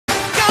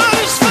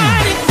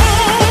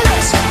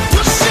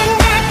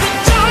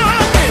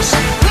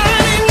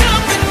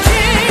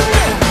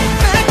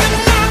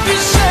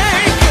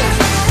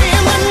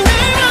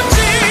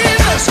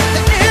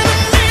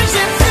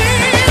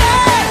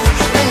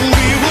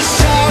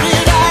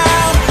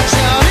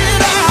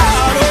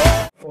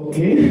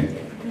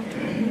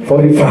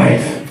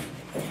45.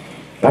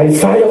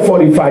 Isaiah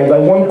 45. I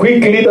want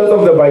quick leaders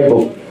of the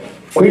Bible.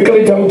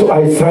 Quickly jump to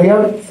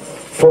Isaiah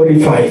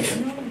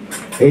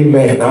 45.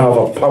 Amen. I have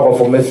a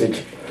powerful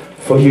message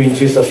for you in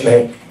Jesus'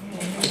 name.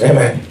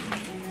 Amen.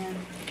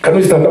 Can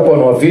we stand up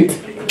on our feet?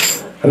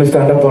 Can we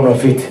stand up on our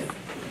feet?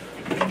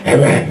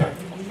 Amen.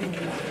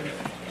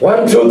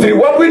 1, 2, 3.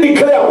 What we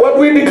declare? What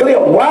we declare?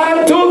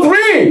 1, 2,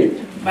 3.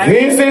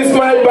 This is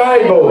my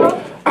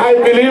Bible. I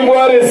believe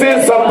what it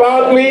says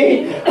about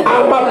me.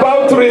 I'm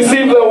about to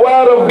receive the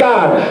word of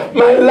God.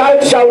 My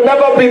life shall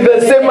never be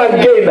the same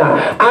again.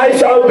 I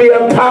shall be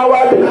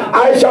empowered.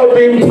 I shall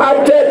be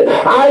impacted.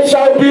 I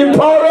shall be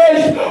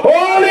nourished.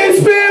 Holy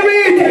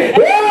Spirit,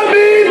 help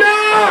me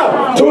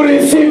now to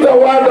receive the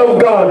word of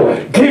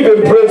God. Give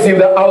him praise in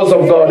the house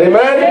of God.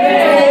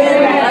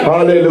 Amen.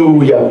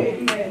 Hallelujah.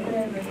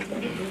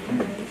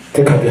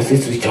 Take up your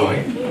seats with joy.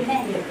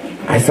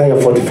 Isaiah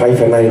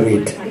 45, and I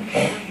read.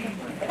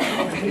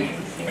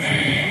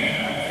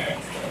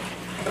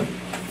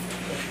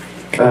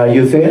 Are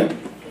you there?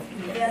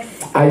 Yes.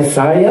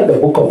 Isaiah, the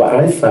book of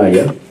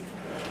Isaiah,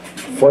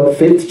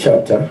 45th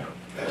chapter.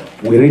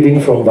 We're reading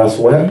from verse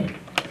 1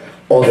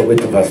 all the way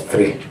to verse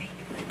 3.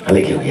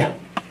 Hallelujah.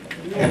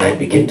 And I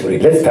begin to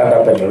read. Let's stand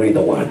up and read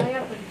the word.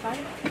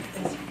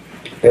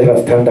 Let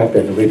us stand up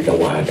and read the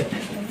word.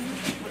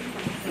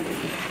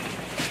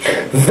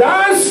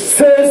 Thus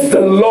says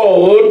the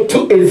Lord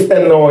to his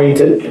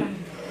anointed,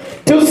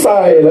 to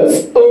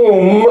Cyrus,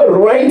 whom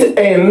right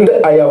hand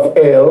I have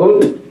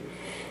held,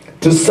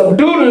 to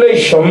subdue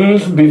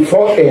nations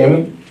before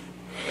him,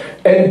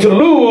 and to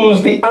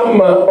loose the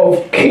armor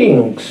of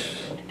kings,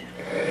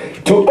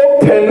 to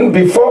open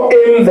before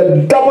him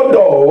the double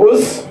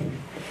doors,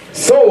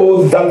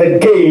 so that the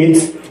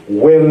gates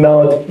will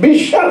not be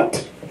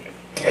shut.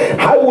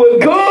 I will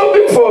go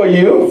before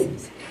you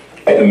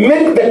and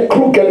make the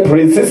crooked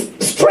places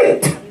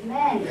straight.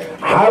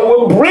 I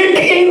will break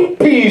in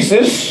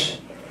pieces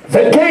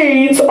the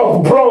gates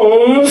of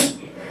bronze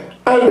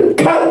and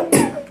cut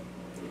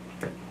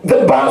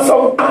the bars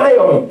of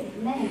iron.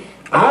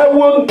 I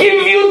will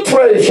give you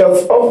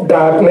treasures of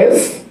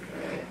darkness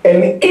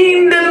and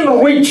hidden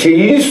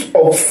riches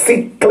of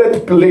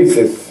secret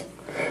places,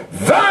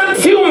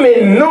 that you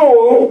may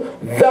know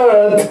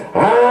that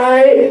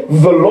I,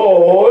 the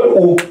Lord,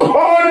 who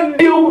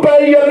called you by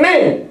your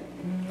name,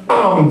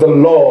 am the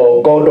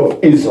Lord God of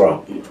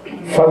Israel.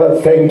 Father,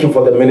 thank you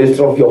for the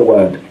ministry of your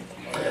word.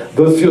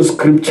 Those few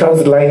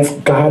scriptures lines,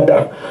 God,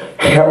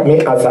 help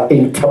me as an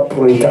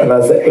interpreter and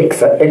as an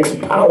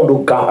expound,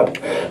 oh God.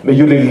 May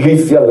you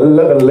release your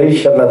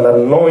revelation and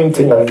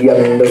anointing and the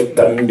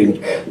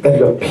understanding that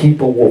your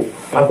people will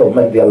fathom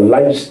and their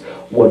lives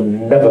will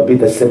never be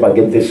the same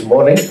again. This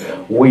morning,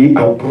 we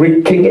are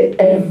breaking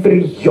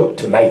every yoke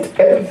tonight,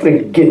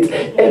 every gate,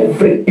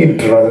 every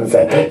hindrance,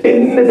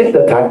 anything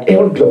that has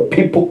held your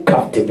people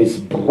captive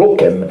is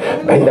broken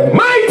by the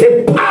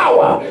mighty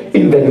power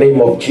in the name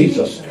of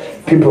Jesus.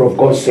 People of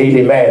God say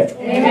amen.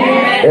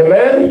 Amen.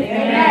 Amen.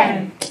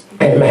 Amen.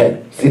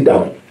 Amen. Sit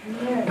down.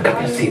 Look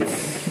at your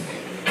seats.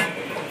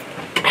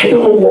 I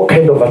don't know what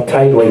kind of a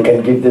title I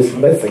can give this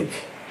message.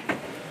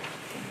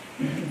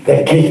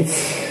 The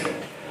gates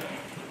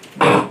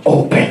are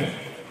open.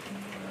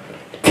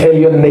 Tell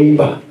your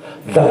neighbor,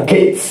 the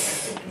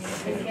gates.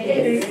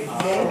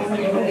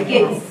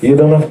 You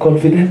don't have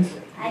confidence?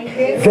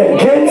 The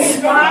gates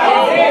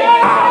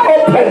are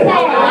open.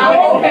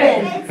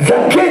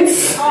 The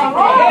gates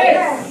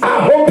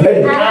are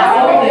open.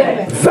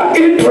 The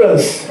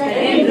entrance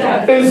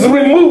is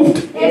removed.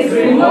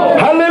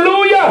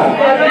 Hallelujah.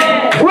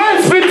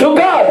 Praise be to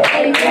God.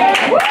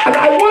 And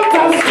I want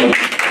us to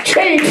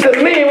change the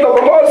name that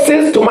the Lord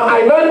says to my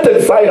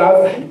anointed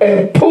Cyrus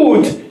and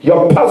put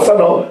your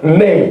personal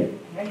name.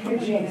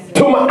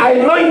 To my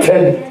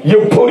anointed,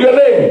 you put your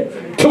name.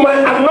 To my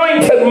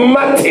anointed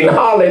Martin,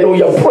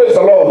 hallelujah, praise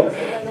the Lord.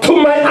 To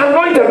my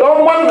anointed,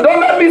 don't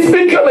let me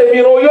speak your name,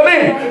 you know your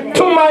name.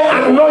 To my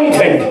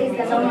anointed,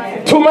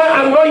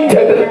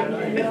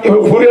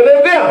 you put your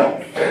name there.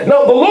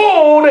 Now the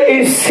Lord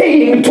is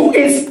saying to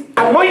his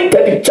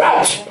anointed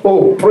church,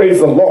 oh, praise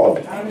the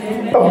Lord.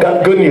 I've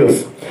got good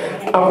news.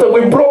 After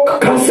we broke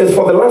curses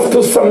for the last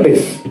 2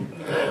 Sundays,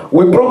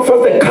 we broke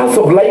first the curse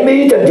of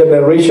lineage and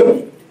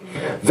generation.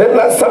 Then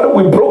last Sunday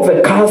we broke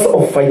the curse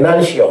of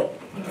financial.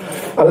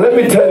 And let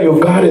me tell you,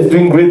 God is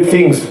doing great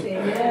things.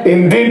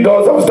 Indeed,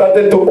 doors have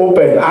started to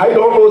open. I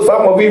don't know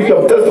some of you if you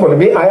have testimony.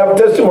 Me, I have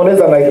testimonies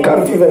and I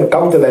can't even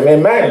count them.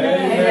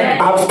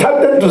 Amen. I've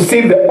started to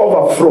see the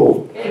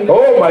overflow.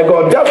 Oh my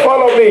God, just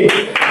follow me.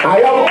 I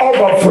have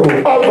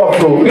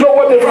overflow. You know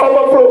what is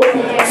overflow?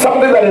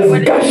 Something that is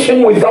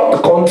gushing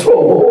without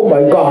control. Oh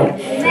my God.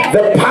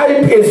 The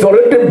pipe is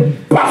already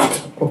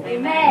burst.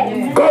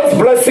 God's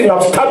blessing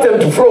have started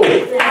to flow.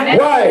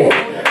 Why?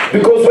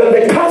 Because when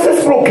the curse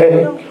is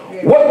broken,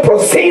 what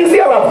proceeds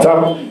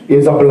thereafter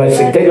is a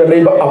blessing. Tell your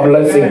neighbor, a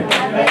blessing.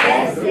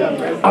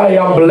 I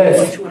am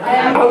blessed.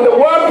 And the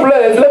word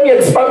blessed, let me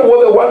expand what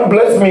the word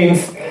blessed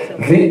means.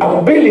 The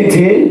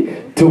ability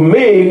to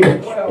make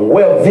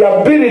wealth, the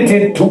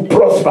ability to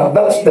prosper.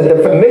 That's the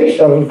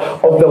definition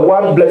of the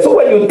word bless. So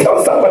when you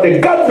tell somebody,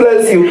 God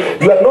bless you,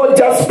 you are not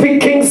just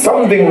speaking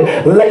something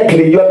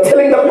lightly. You are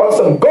telling that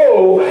person,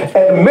 go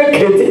and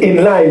make it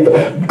in life.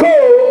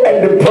 Go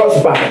and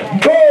prosper.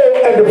 Go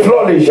and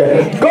flourish.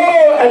 Go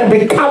and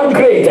become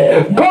great.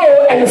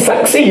 Go and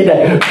succeed.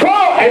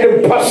 Go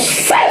and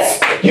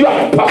possess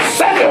your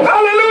possession.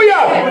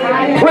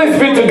 Hallelujah. Praise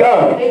be to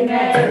God.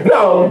 Amen.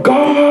 Now,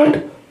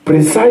 God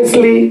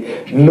precisely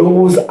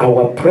knows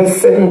our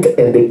present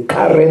and the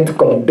current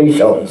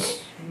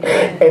conditions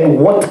and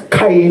what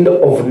kind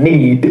of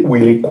need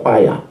we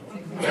require.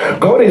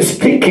 God is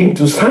speaking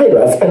to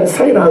Cyrus, and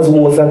Cyrus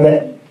was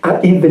an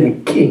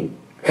heathen king.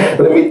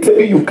 Let me tell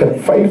you, you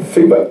can find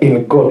favor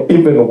in God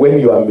even when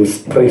you are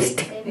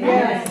misplaced.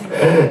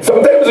 Yes.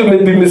 Sometimes you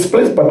may be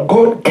misplaced, but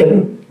God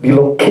can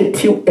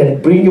relocate you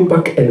and bring you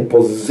back and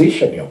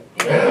position you.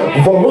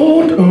 The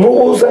Lord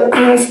knows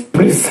us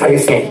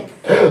precisely.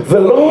 The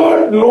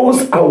Lord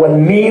knows our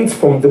needs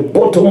from the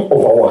bottom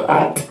of our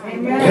heart.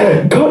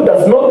 Amen. God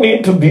does not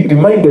need to be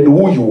reminded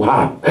who you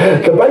are.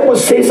 The Bible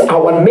says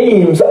our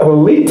names are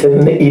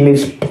written in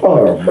His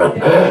palm.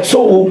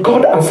 So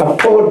God has a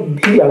palm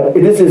here.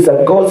 This is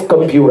a God's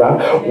computer.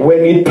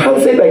 When He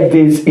tells it like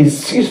this, He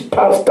sees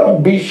Pastor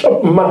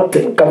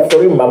Bishop.Martin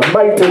Kathurima,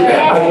 mighty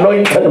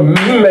anointed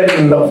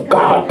men of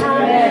God.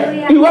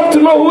 You have to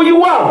know who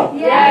you are.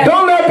 Yes.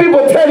 Don't let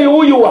people tell you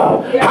who you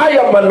are. Yes. I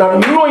am an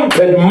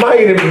anointed,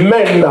 mighty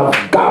man of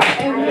God.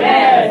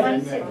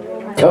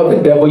 Yes. Tell the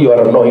devil you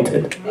are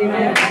anointed.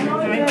 Amen.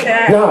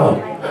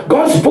 Now,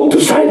 God spoke to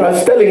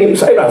Cyrus, telling him,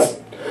 Cyrus,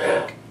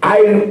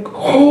 I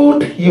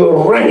hold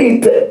your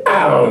right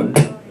hand,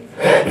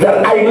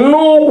 that I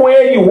know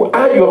where you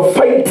are. You're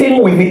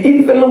fighting with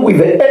even with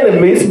the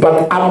enemies,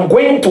 but I'm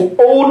going to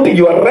hold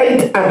your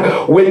right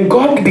hand. When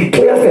God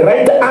declares the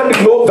right hand,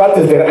 know that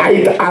is the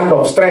right hand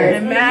of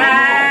strength.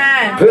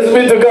 Amen. Praise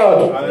be to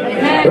God.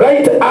 Amen.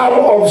 Right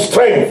arm of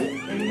strength.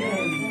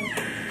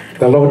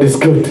 The Lord is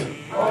good.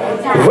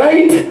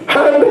 Right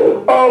hand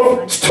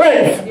of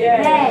strength.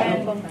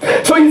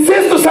 So He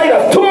says to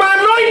Cyrus, to my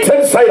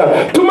anointed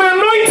Cyrus, to my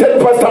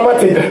anointed Pastor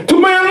Martin, to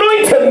my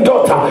anointed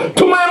daughter,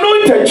 to my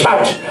anointed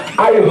church,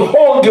 I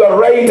hold your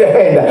right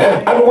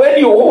hand. And when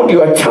you hold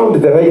your child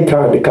with the right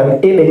hand,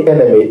 can any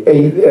enemy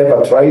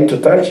ever try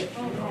to touch?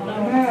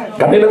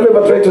 Can any enemy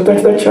ever try to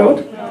touch that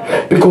child?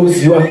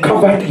 Because you are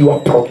covered, you are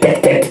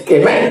protected.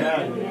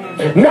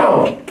 Amen.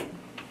 Now,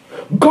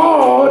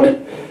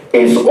 God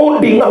is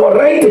holding our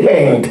right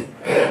hand.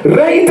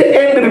 Right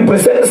hand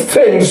represents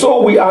strength,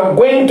 so we are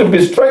going to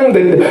be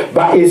strengthened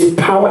by His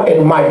power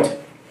and might.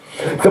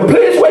 The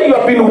place where you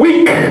have been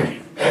weak,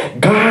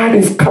 God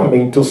is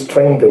coming to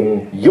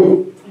strengthen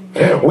you.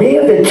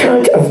 Where the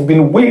church has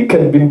been weak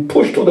and been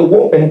pushed to the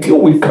wall until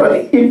we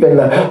can't even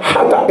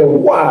utter a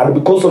word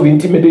because of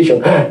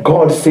intimidation,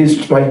 God says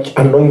to my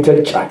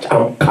anointed church,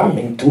 I'm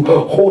coming to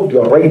hold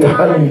your right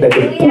hand and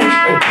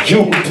push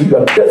you to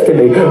your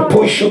destiny,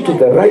 push you to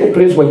the right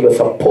place where you're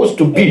supposed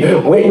to be.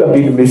 Where you have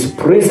been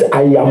misplaced,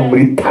 I am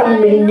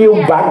returning you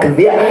back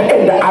there,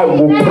 and I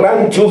will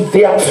plant you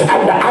there,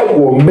 and I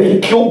will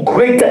make you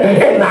great,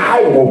 and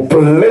I will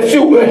bless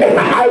you, and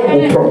I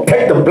will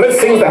protect the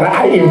blessings that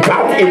I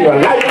impart in your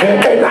life,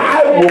 and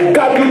I will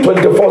guard you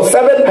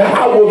 24/7.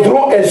 I will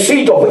throw a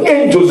siege of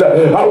angels.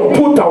 I will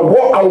put a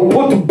wall, I will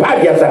put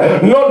barriers.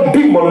 No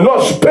demon,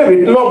 no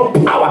spirit, no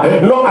power,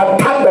 no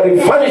attack that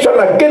is function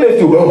against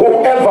you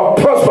will ever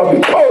prosper,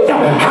 because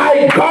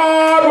I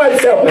guard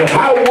myself.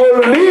 I will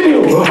lead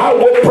you, I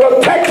will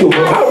protect you,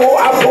 I will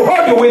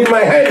uphold you with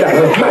my hand.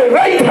 My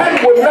right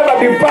hand will never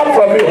depart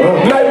from you.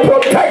 My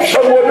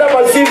protection will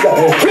never cease.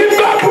 Keep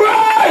the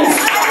praise.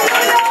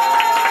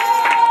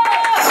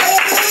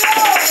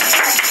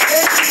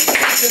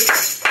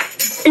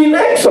 In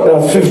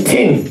Exodus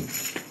 15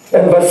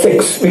 and verse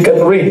 6, we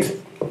can read.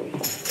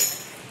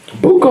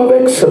 Book of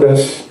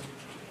Exodus,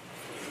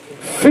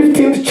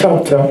 15th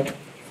chapter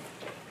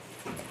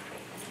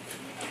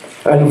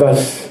and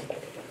verse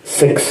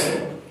 6.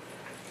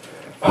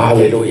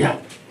 Hallelujah.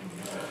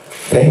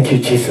 Thank you,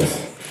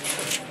 Jesus.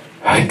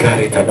 I got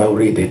it and I'll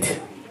read it.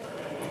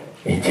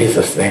 In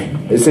Jesus'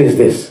 name. It says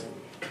this.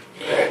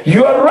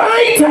 Your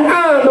right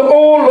hand,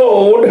 O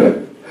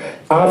Lord,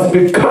 has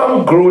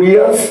become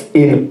glorious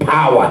in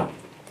power.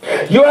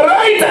 Your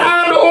right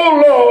hand,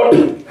 O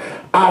Lord,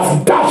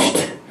 has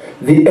dashed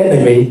the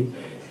enemy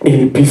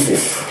in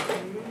pieces.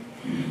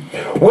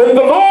 When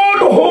the Lord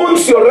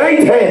holds your right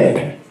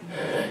hand,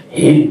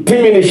 He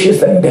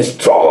diminishes and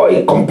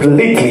destroys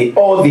completely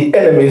all the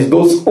enemies,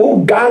 those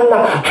who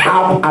Ghana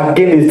have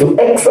against you.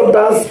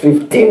 Exodus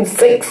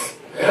 15:6.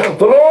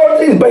 The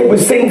Lord is Bible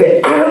saying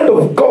the hand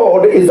of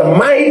God is a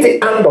mighty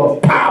hand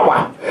of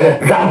power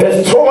that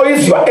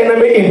destroys your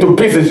enemy into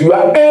pieces.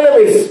 Your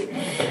enemies,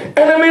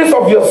 enemies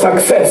of your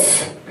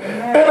success,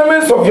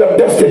 enemies of your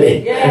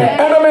destiny,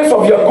 enemies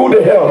of your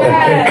good health,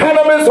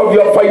 enemies of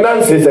your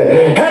finances,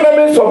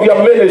 enemies of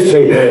your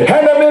ministry,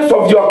 enemies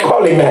of your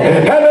calling,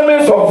 enemies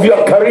enemies of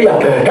your career,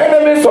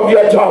 enemies of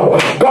your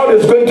job, God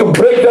is going to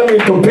break them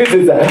into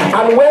pieces.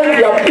 And when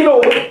they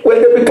are,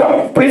 when they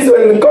become pieces,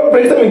 when God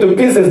breaks them into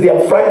pieces, they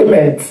are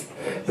fragments.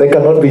 They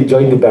cannot be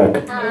joined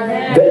back.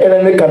 Amen. The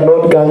enemy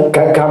cannot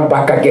come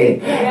back again.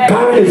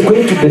 God is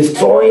going to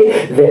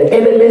destroy the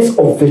enemies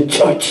of the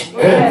church.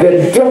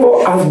 The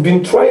devil has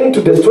been trying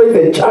to destroy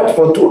the church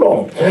for too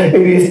long. It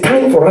is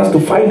time for us to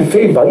find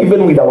favor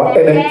even with our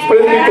enemies.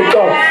 Praise be to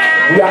God.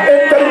 We are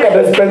entering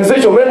a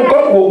dispensation when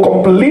God will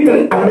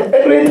completely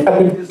annihilate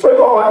and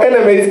destroy our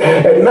enemies,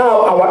 and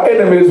now our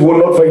enemies will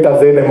not fight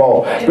us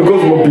anymore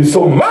because we'll be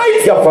so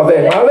mightier for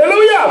them.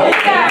 Hallelujah.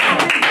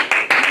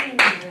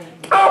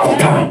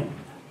 After,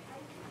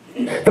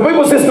 the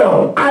Bible says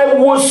now, I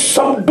will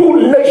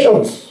subdue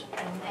nations.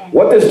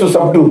 What is to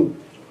subdue?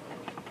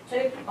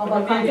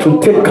 To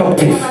take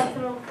captive.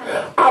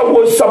 I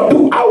will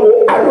subdue, I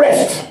will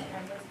arrest,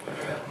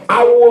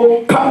 I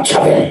will capture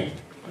them,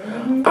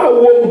 I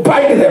will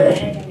bind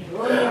them,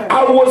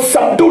 I will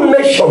subdue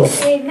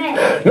nations.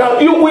 Now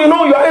we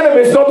know your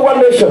enemy is not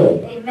one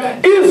nation.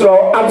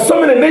 Israel and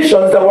so many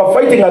nations that were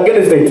fighting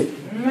against it.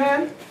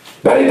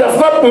 But it does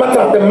not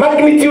matter the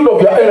magnitude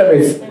of your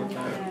enemies.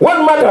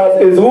 What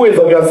matters is who is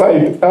on your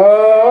side.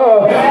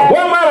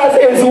 What matters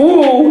is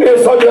who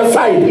is on your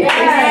side.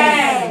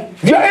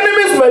 Your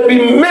enemies might be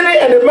many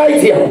and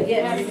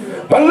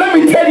mightier. But let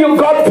me tell you,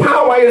 God's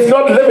power is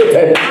not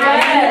limited.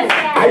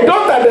 I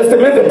don't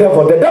underestimate the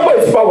devil. The devil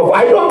is powerful.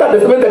 I don't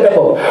underestimate the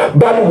devil.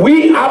 But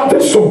we have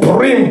the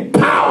supreme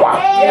power.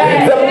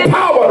 The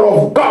power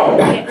of God.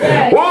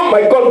 Oh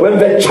my God, when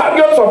the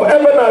chariots of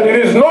heaven are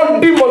released, no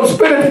demon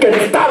spirit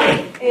can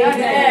stand.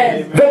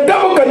 The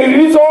devil can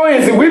release all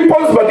his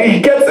weapons, but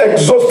he gets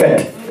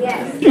exhausted.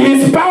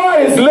 His power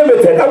is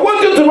limited. I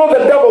want you to know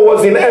the devil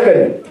was in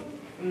heaven.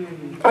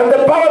 And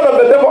the power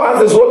that the devil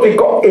has is what we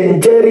call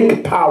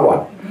angelic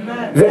power.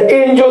 The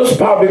angel's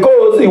power,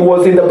 because he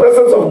was in the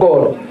presence of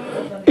God.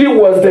 He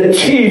was the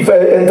chief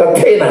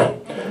entertainer.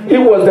 He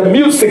was the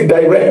music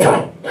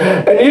director.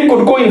 And he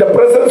could go in the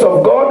presence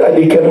of God, and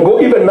he can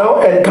go even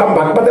now and come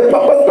back. But the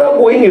purpose now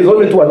going is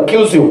only to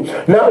accuse you.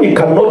 Now he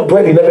cannot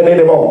dwell in heaven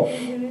anymore.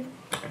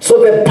 So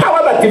the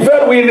power that he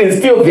fell with is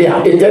still there,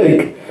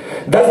 angelic.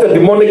 That's the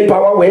demonic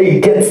power where he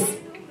gets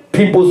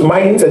people's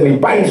minds and he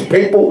binds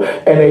people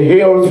and he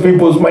holds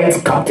people's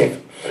minds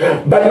captive.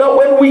 But now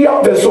when we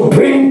have the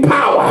supreme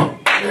power,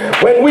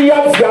 when we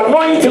have the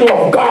anointing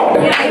of God,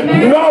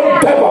 no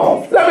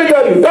devil. Let me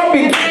tell you,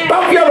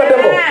 don't fear the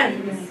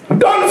devil.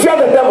 Don't fear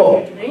the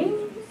devil.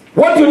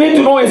 What you need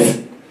to know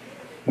is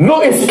know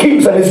his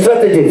schemes and his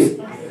strategies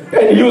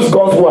and use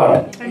God's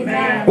word.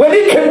 Amen. When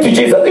he came to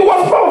Jesus, it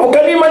was powerful.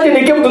 Can you imagine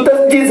he came to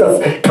test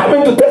Jesus,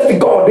 coming to test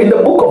God in the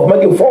book of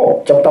Matthew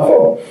 4, chapter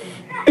 4.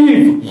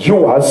 If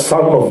you are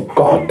son of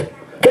God.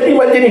 Can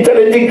you imagine it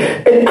challenging?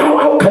 And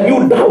how can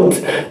you doubt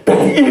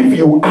that if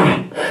you are?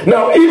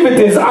 Now, if it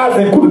is us,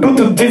 he could do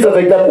to Jesus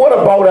like that. What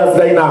about us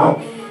right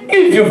now?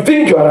 If you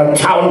think you are a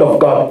child of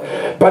God.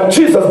 But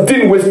Jesus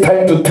didn't waste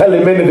time to tell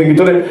him anything. He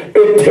told him,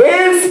 it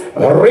is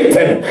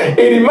written.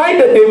 He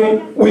reminded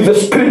him with the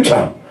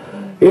scripture.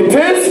 It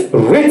is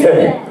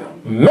written,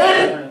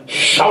 man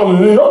shall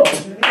not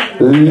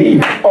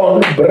live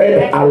on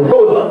bread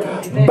alone,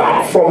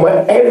 but from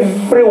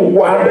every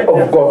word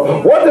of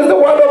God. What is the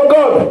word of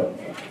God?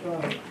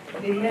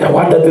 The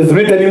word that is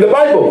written in the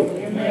Bible.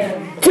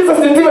 Jesus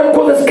didn't even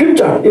quote the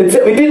scripture.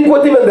 He didn't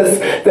quote even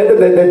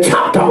the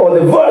chapter or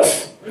the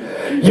verse.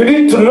 You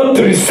need to know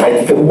to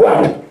recite the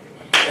word.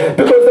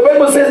 Because the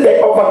Bible says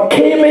they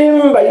overcame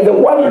him by the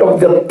word of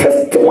the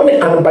testimony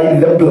and by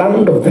the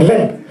blood of the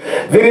Lamb.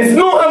 There is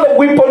no other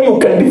weapon you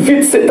can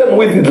defeat Satan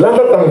with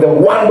other than the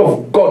word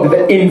of God,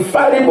 the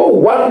infallible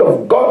word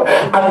of God,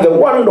 and the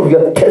word of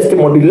your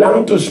testimony.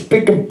 Learn to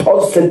speak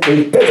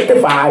positive,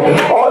 testify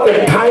all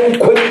the time.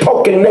 Quit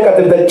talking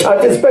negative. The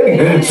church is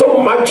spending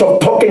so much of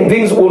talking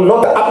things will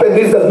not happen.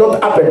 This does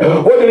not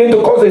happen. What you need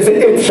to cause is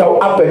it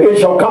shall happen. It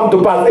shall come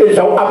to pass. It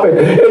shall happen.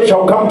 It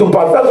shall come to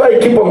pass. That's why I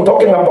keep on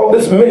talking about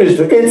this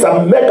ministry. It's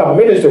a mega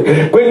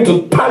ministry going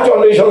to touch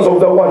all nations of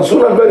the world.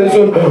 Soon and very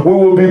soon we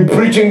will be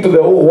preaching to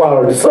the whole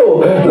world. So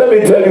let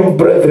me tell you,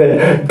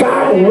 brethren,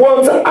 God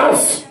wants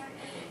us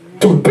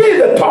to be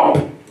the top.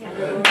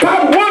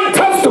 God wants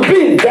us to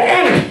be the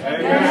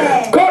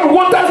end. God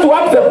wants us to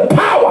have the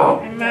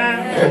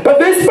power. But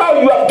this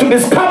power, you have to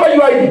discover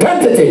your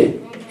identity.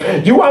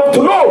 You have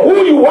to know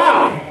who you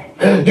are.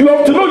 You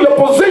have to know your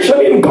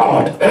position in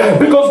God.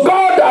 Because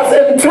God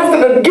has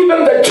entrusted and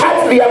given the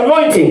church the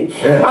anointing.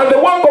 And the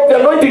work of the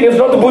anointing is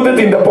not to put it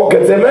in the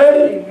pockets.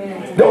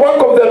 Amen? The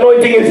work of the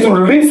anointing is to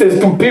release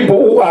it to people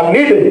who are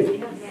needed.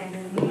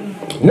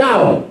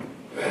 Now,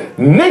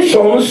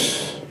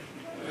 nations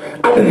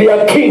and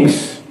their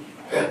kings,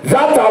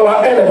 that are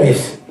our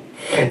enemies,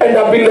 and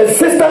have been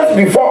assistants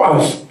before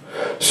us,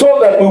 so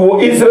that we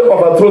will easily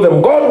overthrow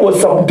them. God will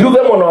subdue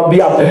them on our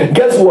behalf.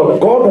 Guess what?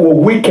 God will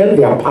weaken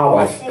their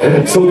powers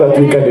so that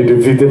we can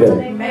defeat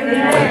them.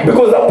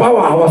 Because that power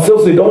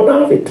ourselves, we don't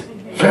have it.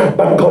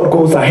 But God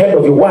goes ahead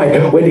of you.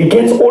 Why? When he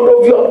gets hold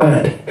of your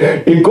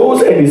hand, he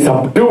goes and he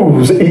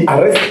subdues, he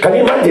arrests. Can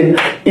you imagine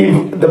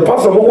if the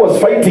person who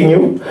was fighting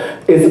you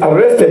is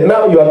arrested?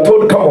 Now you are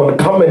told,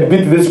 come and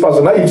beat this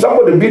person. Now if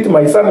somebody beat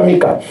my son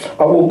Mika,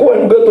 I will go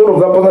and get hold of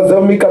that person and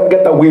say, Mika,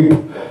 get a whip.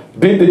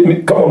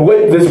 Come on,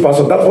 wait this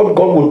person. That's what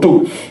God will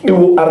do. He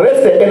will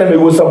arrest the enemy,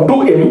 will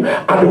subdue him,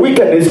 and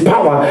weaken his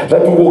power.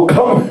 That we will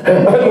come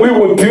and we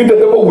will treat the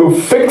devil, we'll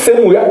fix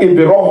him where he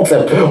belongs.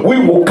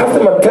 We will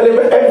cast him and tell him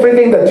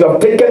everything that you have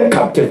taken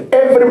captive,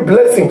 every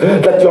blessing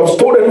that you have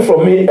stolen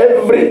from me,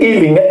 every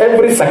healing,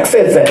 every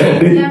success,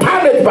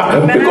 return it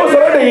back. Because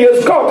already he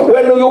is caught.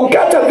 When you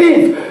catch a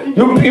thief,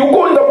 you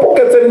go in the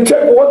pockets and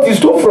check what he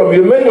stole from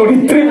you. Man, you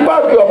retrieve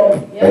back your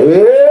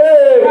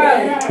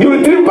you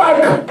retrieve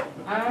back.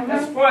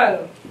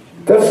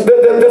 The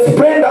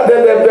splendor,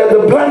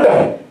 the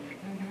plunder.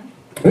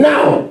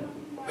 Now,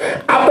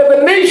 after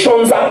the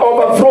nations are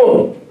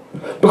overthrown,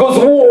 because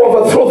who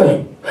overthrow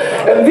them?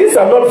 And these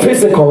are not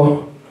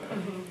physical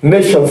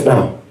nations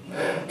now.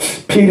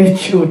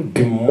 Spiritual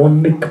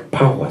demonic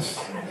powers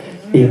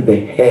in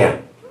the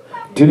air.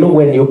 Do you know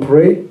when you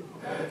pray,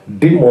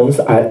 demons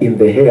are in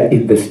the air,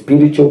 in the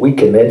spiritual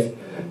wickedness,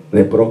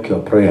 they broke your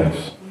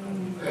prayers.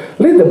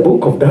 Read the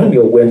book of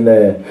Daniel when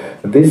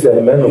this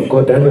man of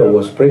God, Daniel,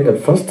 was praying and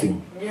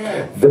fasting.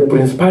 The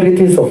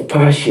principalities of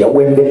Persia,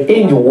 when the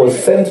angel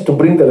was sent to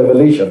bring the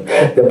revelation,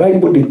 the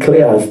Bible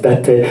declares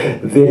that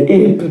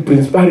the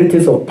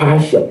principalities of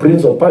Persia,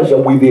 prince of Persia,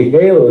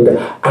 withheld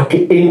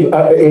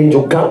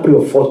Angel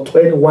Gabriel for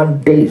 21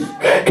 days.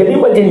 Can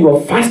you imagine you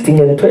are fasting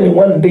and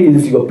 21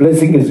 days your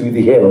blessing is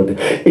withheld?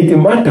 It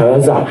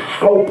matters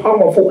how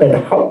powerful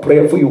and how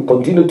prayerful you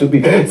continue to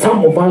be.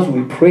 Some of us,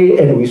 we pray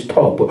and we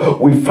stop.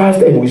 We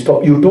fast and we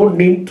stop. You don't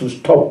need to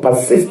stop.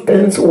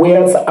 Persistence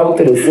wears out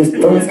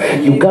resistance.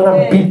 You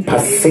gotta be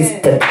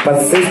persistent.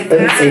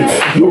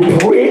 Persistency. You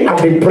pray and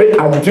they pray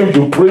until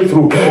you pray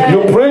through.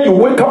 You pray, you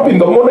wake up in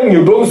the morning,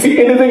 you don't see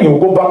anything, you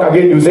go back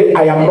again, you say,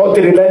 I am not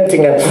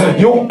relenting.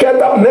 You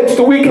get up next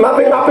week,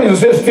 nothing happens, you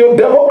say, still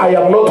devil, I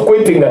am not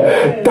quitting.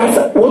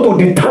 That's what will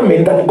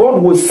determine that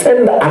God will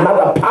send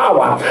another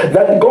power.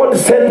 That God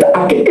sent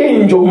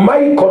Archangel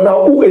Michael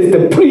now, who is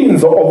the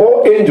prince of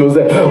all angels,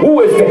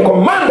 who is the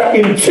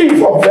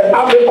commander-in-chief of the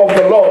army of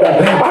the Lord.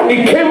 And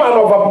he came and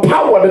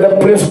overpowered the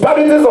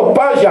principalities of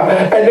Persia,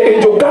 and the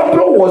angel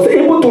Gabriel was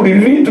able to be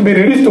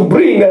released to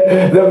bring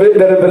the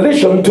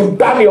revelation to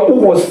Daniel, who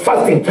was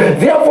fasting.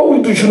 Therefore,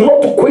 we should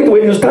not quit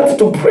when you start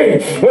to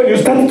pray, when you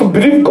start to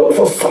believe God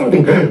for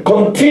something.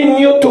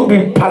 Continue to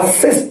be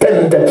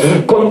persistent.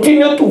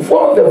 Continue to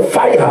follow the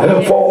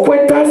fire. For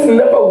quitters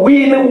never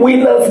win,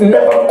 winners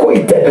never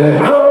quit.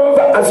 Have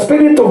a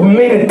spirit of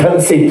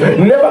militancy.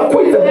 Never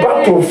quit the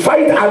battle.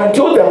 Fight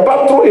until the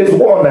battle is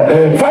won.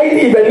 Fight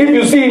even if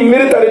you see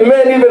military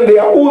men, even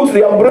their oaths,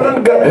 their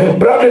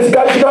brothers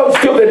gushing out,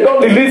 still they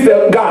don't release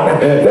their gun.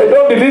 They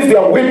don't release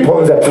their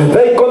weapons.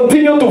 They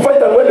continue to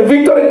fight, and when the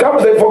victory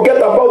comes, they forget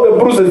about the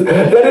bruises.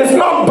 There is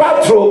no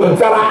battle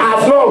that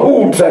has no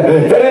hoods.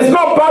 There is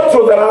no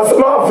battle that has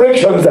no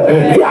afflictions.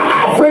 There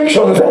are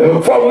afflictions,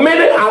 for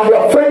many are the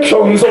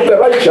afflictions of the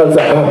righteous,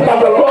 but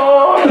the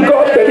Lord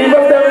God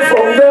delivers them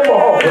from them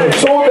all.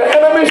 So the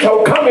enemy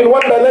shall come in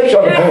one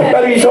direction,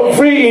 but he shall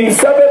flee in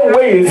 7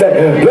 ways.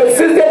 Resist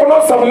the devil,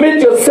 not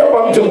submit yourself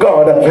unto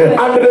God,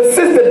 and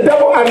resist the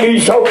devil, and he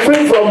shall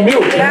flee from you.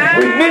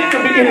 We need to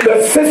be in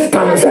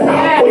resistance.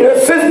 We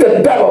resist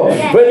the devil.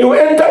 When you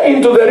enter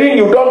into the ring,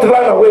 you don't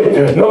run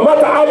away, no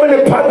matter how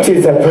many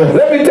punches.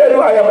 Let me tell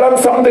you, I have learned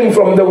something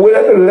from the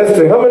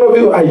wrestling. How many of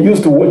you, I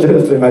used to watch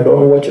wrestling, I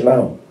don't watch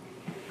now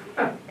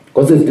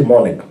because it's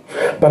demonic,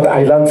 but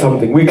I learned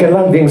something. We can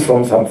learn things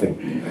from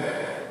something.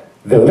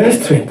 The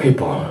wrestling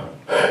people,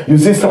 you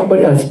see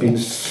somebody has been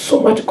so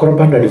much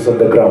corrupted that is on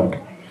the ground,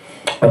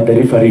 and the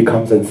referee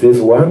comes and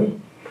says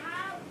 1,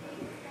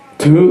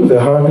 2,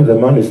 the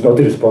man is not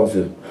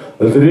responsive.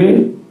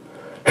 3,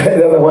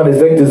 the other one is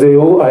going to say,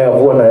 oh, I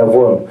have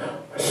won.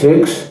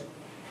 6,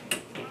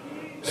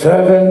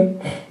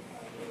 7,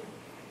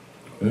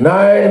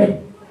 9.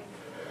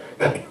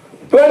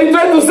 When he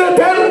tries to say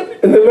 10,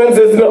 and the man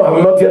says, no,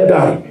 I'm not yet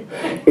done.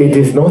 It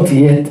is not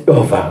yet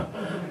over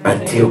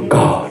until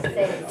God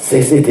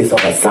says it is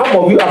over. Some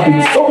of you have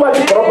been so much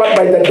corrupted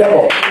by the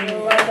devil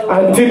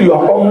until you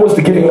are almost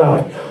giving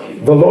up.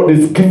 The Lord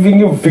is giving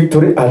you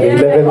victory at the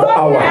 11th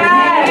hour.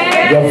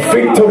 Your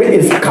victory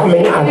is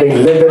coming at the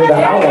 11th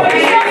hour.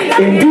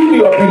 Indeed,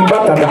 you have been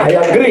battered, I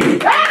agree.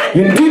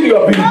 Indeed, you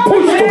have been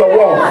pushed to the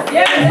wall,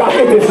 but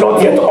it is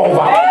not yet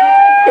over.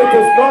 It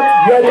is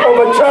not yet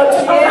over,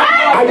 church.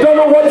 I don't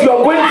know what you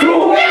are going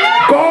through.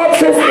 God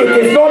says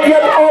it is not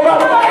yet over.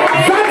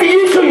 That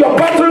issue you are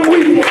battling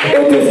with,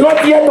 it is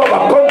not yet over.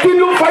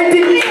 Continue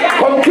fighting.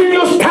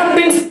 Continue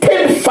standing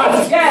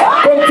steadfast.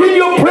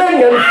 Continue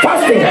praying and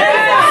fasting.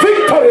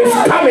 Victory is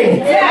coming.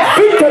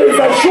 Victory is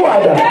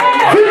assured.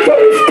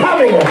 Victory is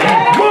coming.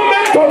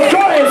 Moment of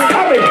joy is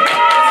coming.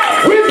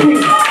 Weeping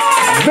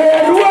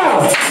may endure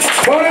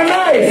for a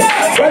night,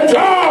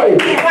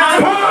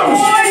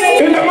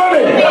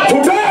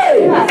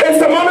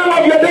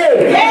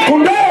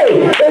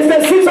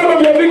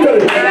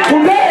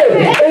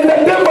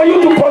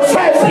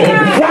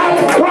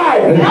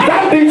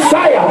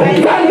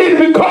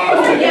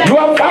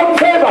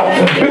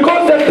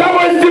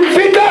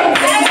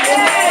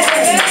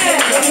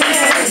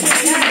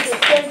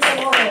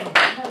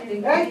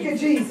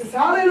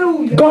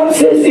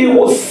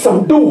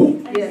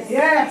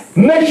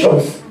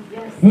 nations,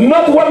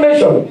 not one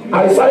nation.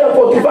 Isaiah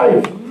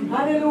 45.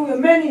 Hallelujah.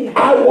 Many.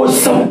 I will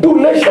subdue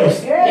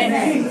nations.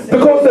 Yes.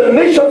 Because the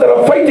nations that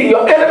are fighting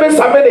your enemies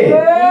are many.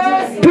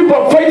 Yes. People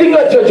are fighting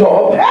at your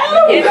job.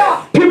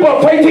 Hallelujah. People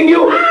are fighting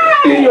you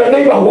in your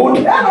neighborhood.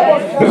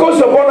 Because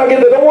you're born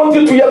again, they don't want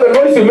you to hear the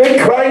noise you make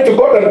crying to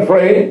God and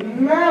praying.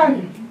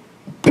 Amen.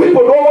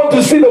 People don't want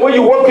to see the way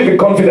you walk with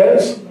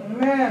confidence.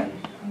 Amen.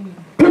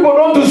 People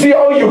don't want to see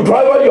how you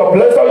drive, how you're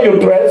blessed, how you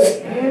dress.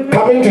 Amen.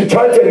 Coming to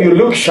church and you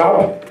look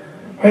sharp.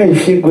 Where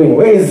is she going?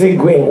 Where is he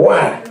going?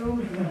 Why?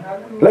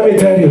 Let me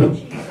tell you.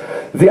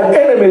 There are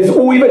enemies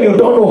who even you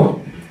don't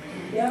know.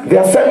 They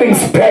are sending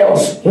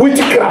spells,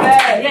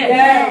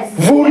 witchcraft,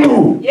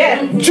 voodoo,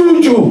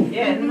 juju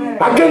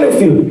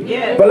against you.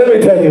 But let me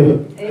tell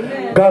you,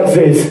 God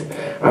says,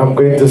 I'm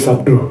going to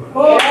subdue.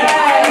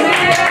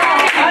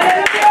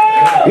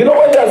 You know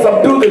when they are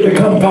subdued, they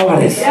become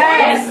powerless.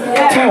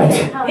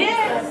 Church,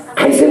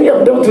 I say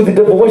I'm down to the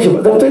devil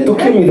worship. They're trying to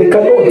kill me. They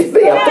cannot.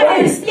 They are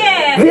trying.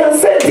 They are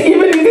sent.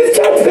 Even in this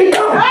church, they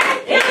come.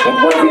 But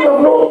one thing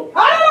I've known,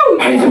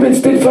 I even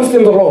stayed fast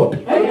in the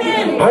Lord.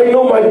 I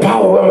know my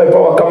power, where my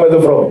power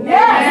cometh from.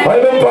 I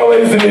know power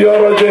is in the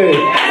Yaraje.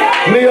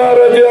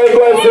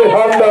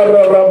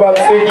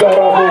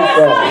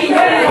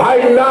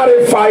 I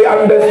nullify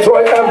and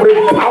destroy every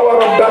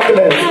power of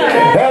darkness,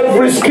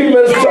 every scheme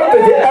and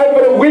strategy,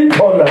 every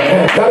weapon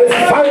that is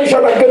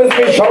functioned against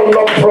me shall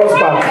not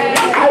prosper.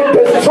 I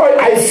destroy,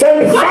 I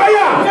send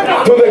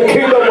fire to the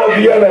kingdom of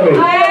the enemy.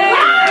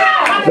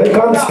 They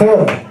can't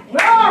stand.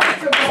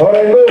 For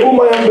I know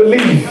whom I am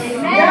believed,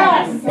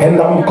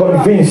 and I'm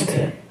convinced.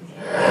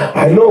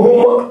 I know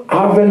whom I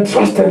have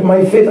entrusted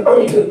my faith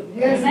unto,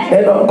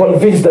 and I'm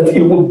convinced that He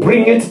will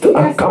bring it to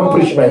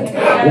accomplishment.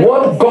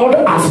 What God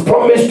has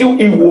promised you,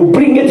 He will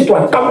bring it to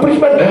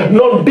accomplishment.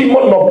 No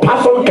demon, no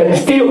person can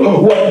steal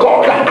what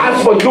God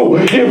has for you.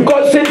 If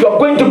God says you're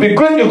going to be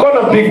great, you're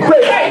going to be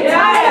great.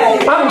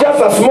 I'm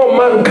just a small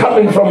man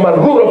coming from a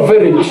rural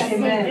village.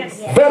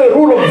 Very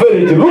rural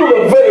village,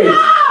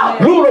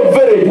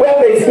 where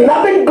there is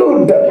nothing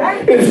good.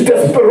 It's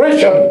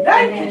desperation.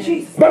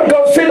 But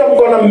God said, I'm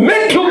going to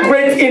make you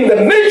great in the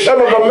nation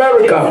of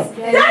America.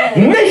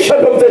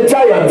 Nation of the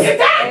giants.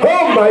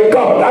 Oh my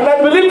God. And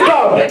I believe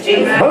God.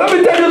 And let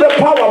me tell you the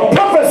power of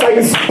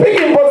prophesying,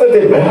 speaking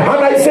positive.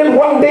 And I said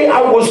one day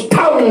I will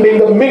stand in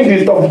the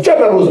midst of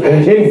generals,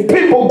 in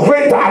people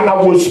greater, and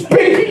I will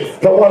speak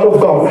the word of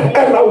God.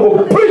 And I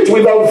will preach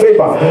without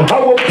favor. I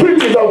will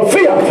preach without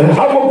fear.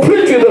 I will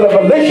preach with the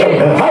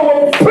revelation. I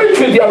will preach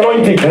with the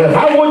anointing.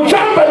 I will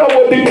jump and I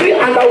will decree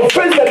and I will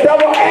face the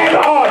devil head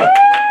on.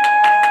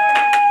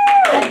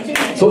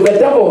 So the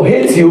devil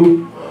hates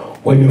you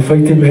when you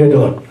fight him head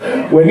on.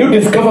 When you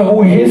discover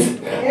who he is,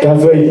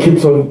 that's why he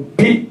keeps on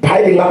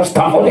piling up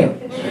stuff on you.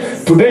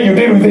 Today you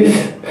deal with this,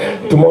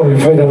 tomorrow you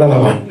find another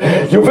one.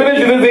 You finish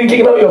this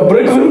thinking now your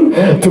breakthrough,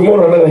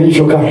 tomorrow another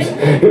issue comes.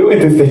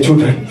 It is the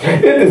children,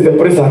 it is the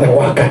place at the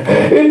work,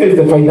 it is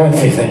the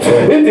finances,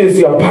 it is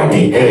your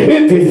party,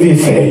 it is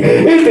this,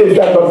 it is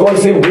that. But God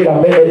said, wait a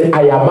minute,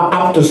 I am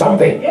up to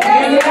something.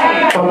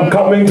 I'm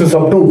coming to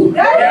subdue.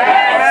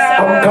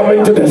 I'm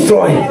coming to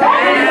destroy.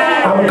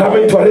 I'm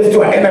coming to arrest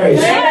your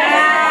enemies.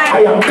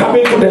 I am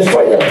coming to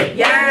destroy them.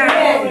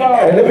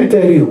 And let me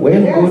tell you,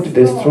 when God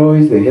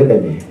destroys the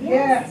enemy,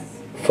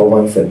 for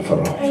once and for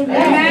all,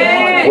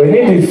 when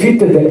He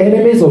defeated the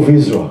enemies of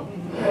Israel,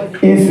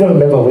 Israel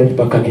never went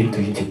back again to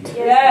Egypt.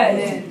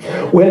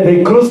 When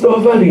they crossed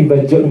over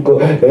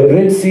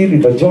Red Sea,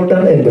 River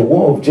Jordan, and the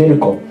wall of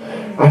Jericho,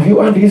 have you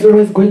heard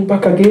Israel going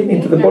back again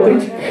into the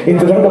bondage,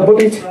 into the other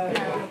bondage?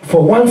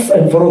 For once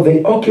and for all,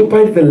 they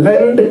occupied the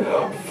land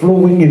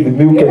flowing in the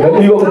milk and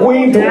honey. You are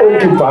going to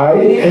occupy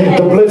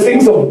the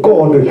blessings of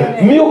God.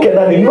 Milk and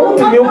honey, not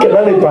milk and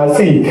honey per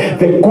se,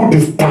 the good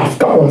stuff.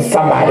 Come on,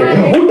 somebody.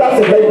 Who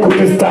doesn't like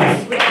good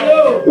stuff?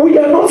 We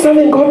are not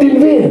serving God in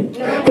vain.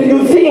 Then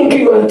you think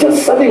you are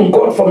just serving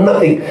God for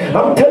nothing.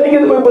 I'm telling you,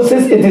 the Bible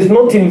says it is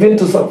not in vain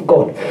to serve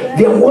God.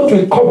 They are what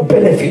we call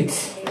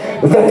benefits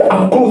that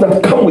accrue,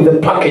 that come with a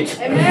package.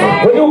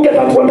 When you get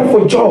that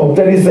wonderful job,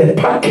 there is a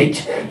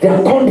package. They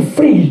are called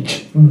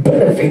fringe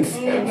benefits.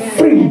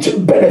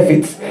 Fringe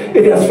benefits.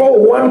 It has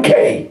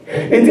 401k.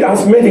 It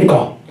has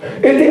medical.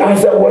 It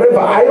has whatever.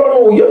 I don't know.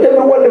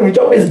 Every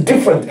job is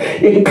different.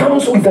 It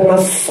comes with an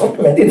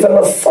assortment. It's an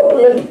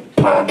assortment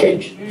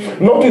package,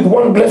 not with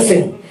one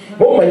blessing.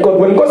 Oh my God,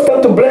 when God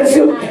starts to bless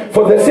you,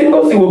 for the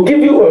singles, He will give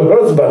you a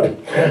husband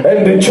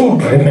and the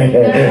children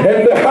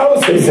and the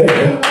houses.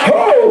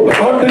 Oh,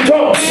 on the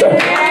jobs.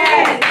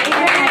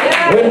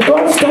 When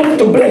God starts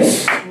to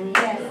bless,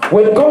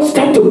 when God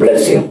starts to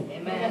bless you,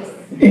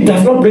 it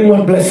does not bring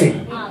one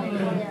blessing.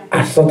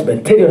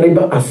 Assortment. Tell your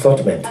neighbor,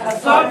 assortment.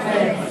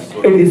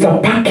 It is a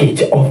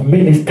package of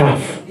many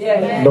stuff,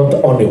 not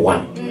only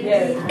one.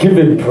 Give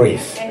Him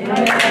praise. Now,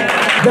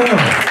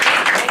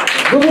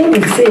 the Lord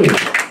is saying,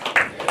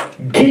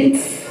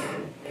 gates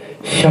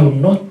shall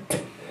not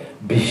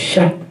be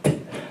shut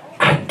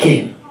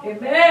again.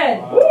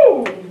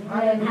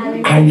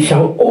 I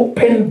shall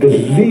open the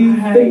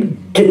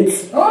living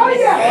gates. Oh,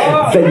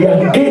 yeah. They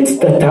are gates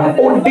that are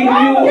holding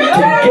you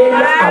to gain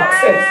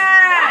access.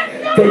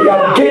 They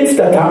are gates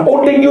that are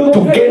holding you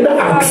to gain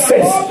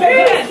access.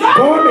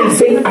 God is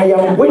saying, I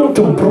am going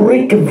to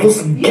break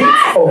this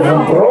gate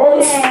of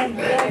bronze.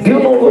 Do you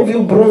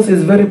know bronze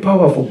is very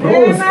powerful?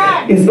 Bronze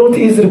is not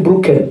easily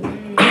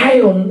broken.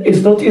 Iron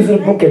is not easily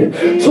broken.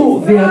 So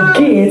there are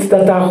gates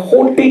that are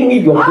holding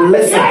your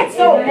blessing.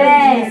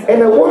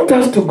 And I want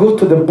us to go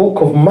to the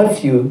book of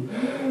Matthew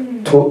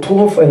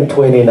 12 and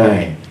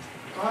 29.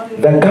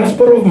 The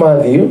Gospel of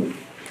Matthew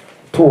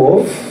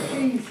 12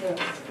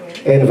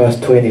 and verse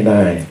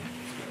 29.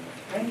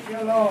 Thank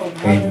you, Lord.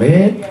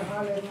 Amen.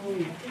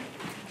 Hallelujah.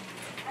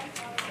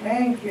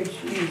 Thank you,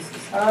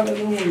 Jesus.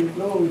 Hallelujah.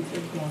 Glory to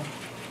God.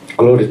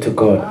 Glory to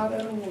God.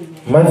 Hallelujah.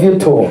 Matthew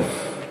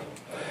 12.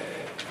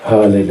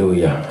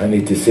 Hallelujah. And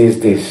it says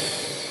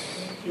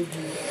this.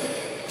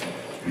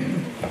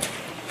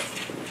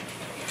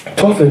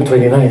 12 and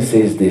 29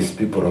 says this,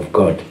 people of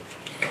God.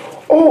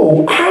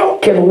 Oh, how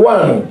can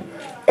one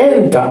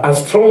enter a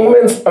strong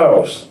man's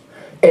house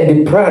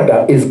and the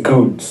plunder his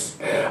goods,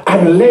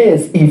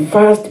 unless he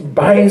first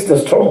binds the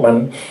strong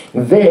man,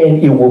 then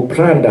he will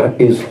plunder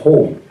his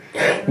home.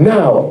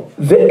 Now,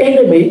 the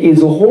enemy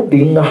is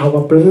holding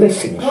our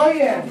blessings. Oh,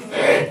 yes.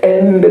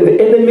 And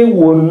the enemy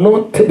will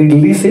not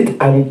release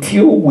it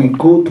until we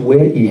go to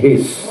where he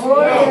is.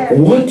 Oh, yes.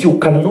 What you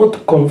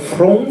cannot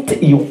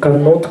confront, you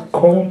cannot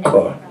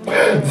conquer.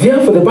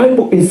 Therefore, the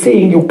Bible is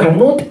saying you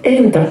cannot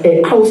enter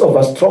a house of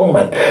a strong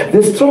man.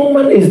 The strong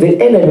man is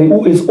the enemy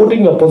who is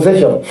holding your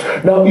possession.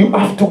 Now, you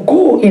have to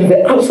go in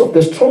the house of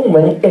the strong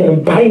man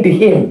and bind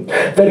him,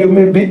 that you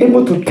may be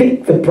able to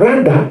take the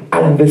plunder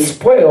and the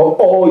spoil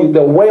or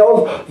the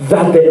wealth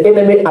that the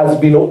enemy has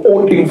been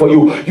holding for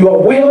you.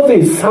 Your wealth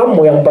is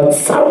somewhere, but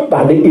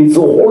somebody is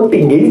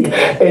holding it,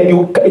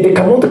 and they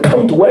cannot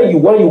come to where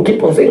you are. You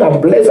keep on saying, I'm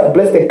blessed,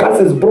 the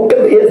curse is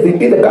broken. Yes,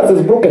 indeed, the curse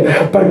is broken.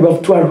 But you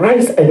have to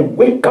arise and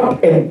wake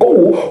up and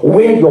go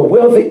where your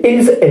wealth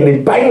is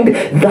and bind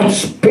that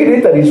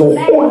spirit that is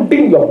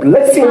holding your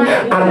blessing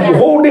and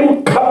hold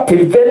him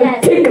captive.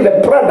 Then take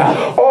the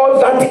plunder, all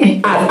that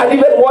he has, and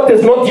even what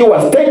is not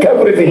yours, take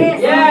everything.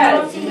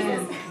 Yes.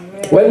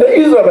 When the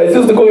Israelites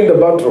used to go in the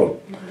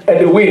battle and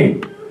they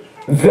win,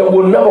 they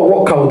will never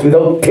walk out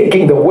without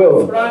taking the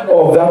wealth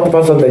of that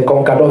person they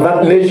conquered, or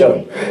that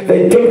nation.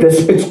 They take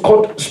it's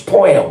called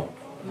spoil.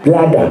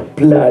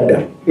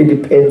 Plunder. It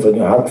depends on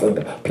your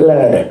accent.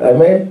 Plunder.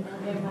 Amen?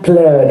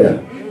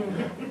 Plunder.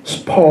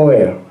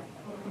 Spoil.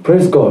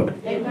 Praise God.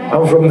 Amen.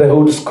 I'm from the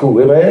old school.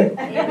 Amen?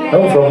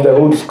 I'm from the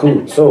old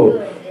school.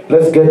 So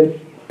let's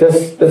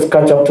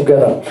catch up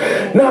together.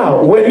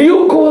 Now, when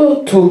you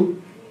go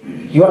to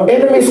your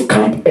enemy's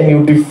camp and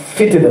you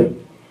defeat them,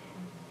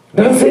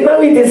 don't say, now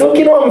it is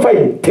okay, no, I'm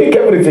fine. Take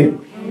everything.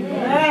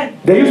 Amen.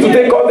 They used to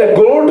take all the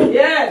gold,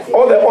 yes,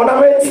 all the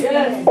ornaments,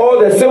 yes, all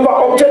the silver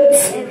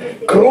objects,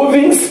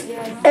 clothing,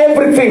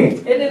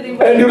 everything,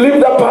 and you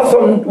leave that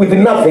person with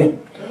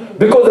nothing.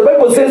 Because the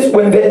Bible says,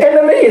 when the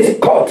enemy is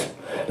caught,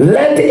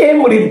 let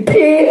him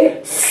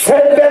repay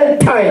 7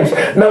 times.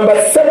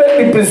 Number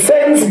 7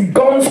 represents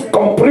God's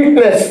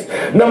completeness.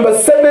 Number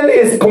 7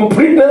 is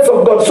completeness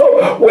of God.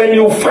 So when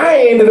you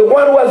find the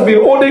one who has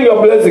been holding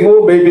your blessing,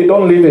 oh baby,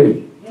 don't leave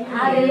him.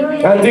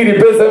 Hallelujah. Until he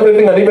pays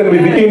everything, and even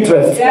with the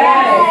interest.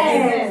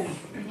 Yes.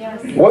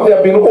 What they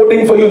have been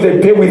holding for you, they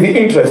pay with the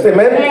interest.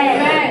 Amen?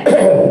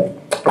 Amen.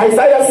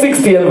 Isaiah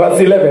 60 and verse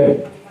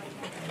 11.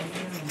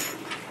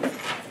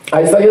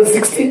 Isaiah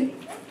 60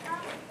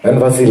 and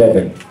verse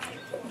 11.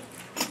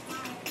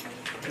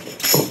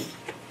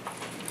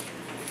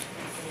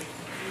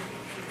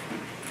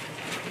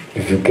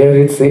 If you get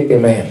it, say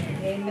amen.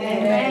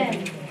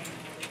 Amen.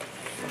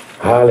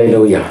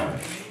 Hallelujah.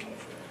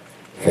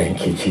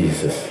 Thank you,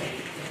 Jesus.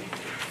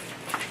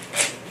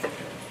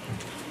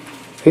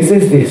 He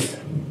says this.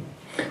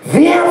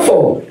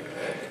 Therefore,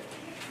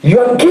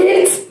 your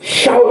gates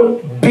shall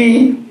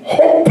be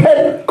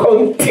open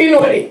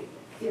continually.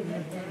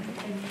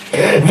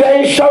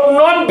 They shall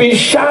not be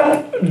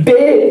shut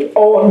day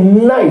or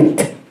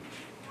night,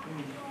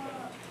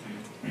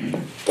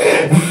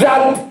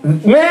 that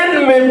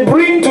men may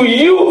bring to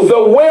you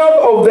the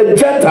wealth of the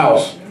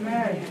Gentiles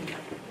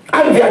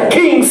and their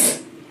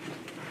kings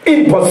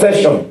in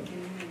possession.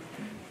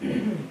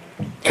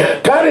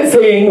 God is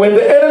saying, when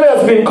the enemy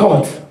has been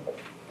caught,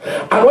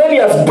 and when he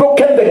has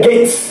broken the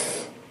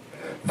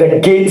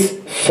gates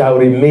shall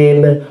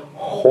remain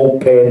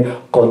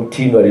open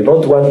continually,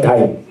 not one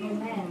time.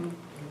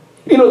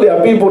 You know, there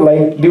are people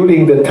like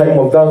during the time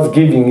of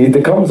Thanksgiving,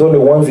 it comes only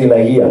once in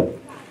a year.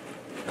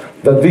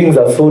 The things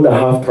are sold at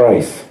half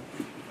price.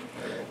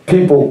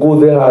 People go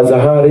there as a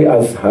hurry,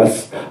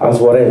 as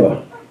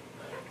whatever.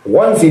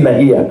 Once in a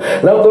year.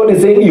 Now God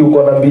is saying you're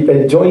going to be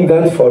enjoying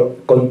that for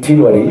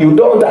continually. You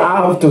don't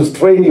have to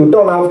strain. You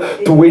don't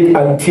have to wait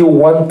until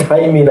one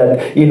time in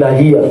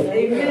a year.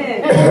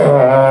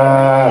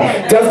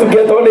 Just to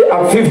get only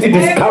a 50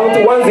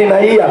 discount once in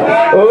a year.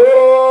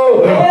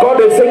 Oh, God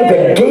is saying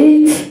the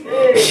gates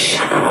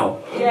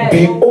shall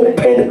be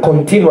open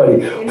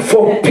continually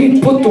for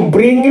people to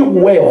bring you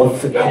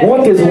wealth.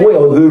 What is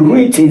wealth?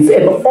 Riches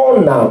and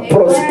honor,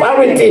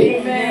 prosperity.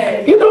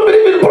 You don't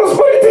believe in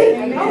prosperity?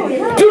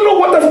 Do you know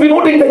what has been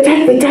holding the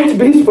church? The church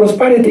believes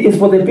prosperity is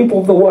for the people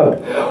of the world.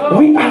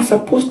 We are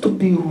supposed to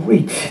be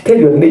rich. Tell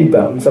your neighbor,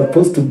 I'm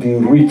supposed to be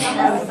rich.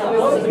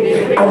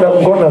 And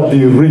I'm gonna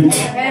be rich.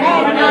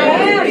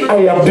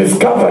 I have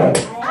discovered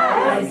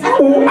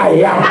who I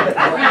am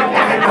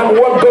and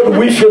what God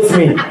wishes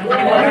me.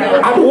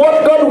 And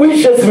what God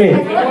wishes me,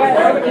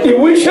 He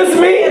wishes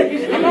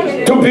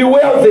me to be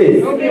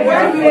wealthy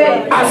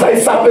as I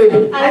serve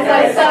Him.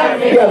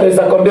 Yeah, there's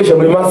a condition,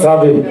 we must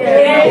serve Him.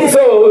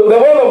 So the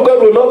word of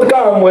God will not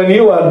come when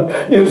you are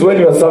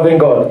serving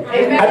God.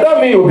 I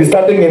don't mean you'll be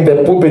standing in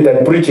the pulpit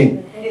and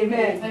preaching.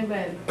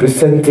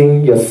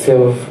 Presenting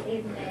yourself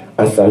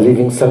as a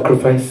living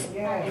sacrifice,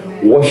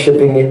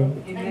 worshiping Him,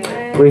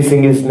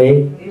 praising His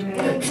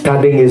name,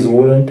 studying His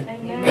word,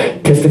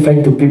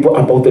 testifying to people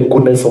about the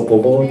goodness of the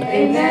Lord.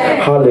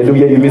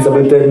 Hallelujah. You mean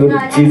something?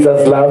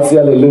 Jesus loves you.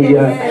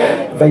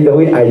 Hallelujah. By the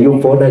way, are you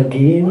born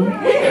again?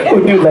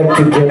 Would you like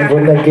to get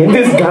born again?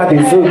 This God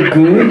is so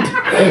good.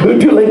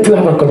 Would you like to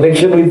have a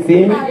connection with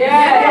Him?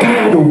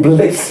 God will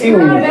bless you.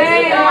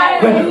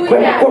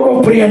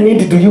 What prayer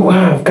need do you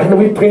have? Can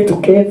we pray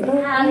together?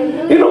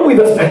 You know, with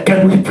us,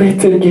 can we pray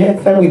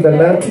together with an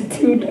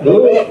attitude?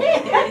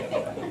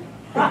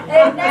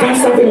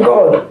 That's serving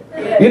God.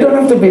 You don't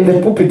have to be in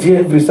the pulpit here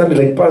every Sunday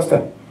like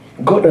pastor.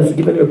 God has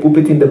given you a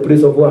pulpit in the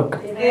place of work.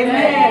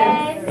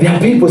 Amen. There are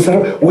people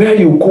where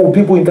you go,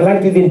 people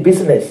interact with in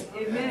business.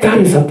 That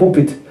is a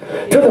pulpit.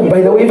 Tell them,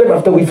 by the way, even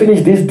after we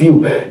finish this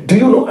deal, do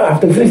you know,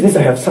 after we finish this,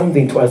 I have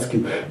something to ask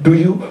you. Do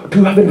you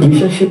have a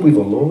relationship with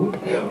the Lord?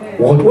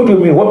 What do you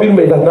mean? What do you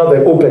mean by that? Now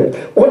they're open.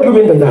 What do you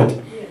mean by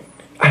that?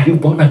 Are you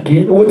born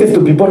again? What is to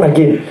be born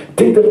again?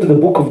 Take them to the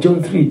book of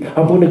John 3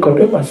 about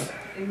Nicodemus.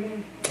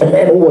 A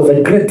man who was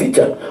a great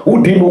teacher,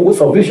 who didn't know what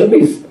salvation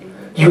is.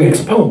 You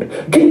expound.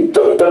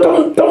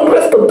 Don't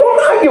rest,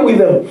 don't argue with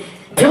them.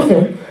 Tell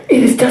them,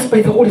 it is just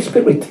by the Holy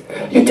Spirit.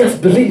 You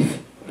just believe.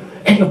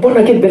 And you're born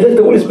again. Let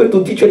the Holy Spirit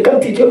to teach you. I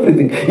can't teach you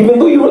everything. Even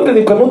though you know that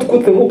you cannot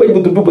quote the whole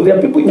Bible to people, there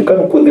are people who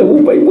can quote the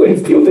whole Bible and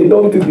still they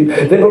don't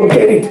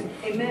get it.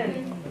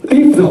 Amen.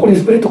 Leave the Holy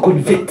Spirit to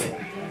convict.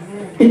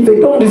 If they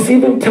don't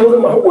receive Him, tell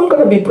them, we're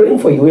going to be praying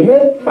for you.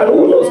 Amen. And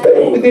who knows,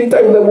 time within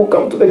time they will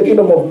come to the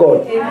kingdom of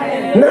God.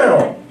 Amen.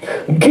 Now,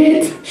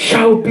 gate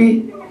shall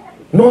be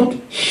not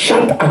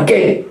shut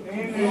again.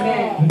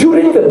 Amen.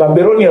 During the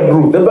Babylonian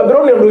rule,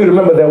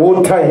 remember the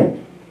whole time,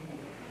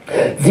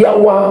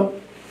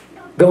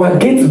 there were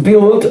gates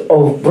built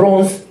of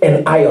bronze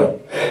and iron.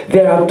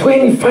 There are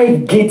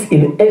 25 gates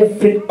in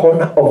every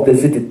corner of the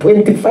city.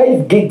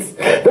 25 gates.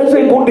 That's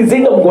why God is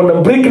saying, I'm going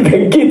to break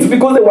the gates,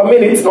 because there were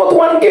many. It's not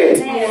one gate.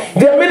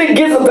 There are many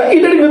gates that are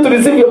hindering you to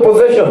receive your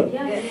possession.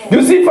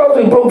 You see, first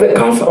we broke the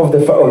curse of the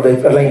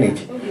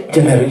lineage,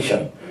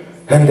 generation,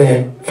 and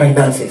the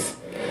finances.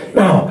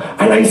 Now,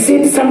 and I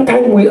said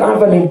sometimes we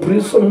have an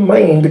imprisoned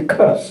mind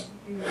curse.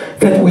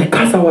 That we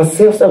curse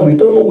ourselves and we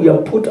don't know we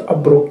have put a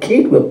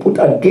blockade, we have put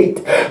a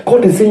gate.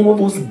 God is saying all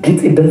those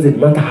gates, it doesn't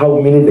matter how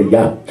many they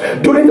are.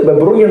 During the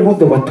Babylonian rule,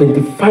 there were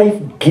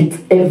 25 gates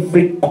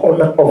every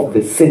corner of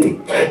the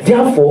city.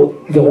 Therefore,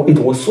 it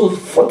was so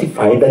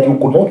fortified that you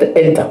could not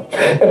enter.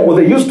 And what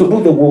they used to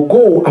do, they will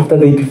go after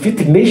they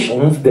defeat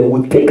nations, they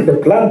will take the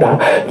plunder,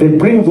 they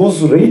bring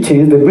those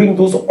riches, they bring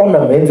those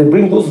ornaments, they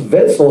bring those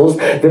vessels,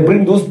 they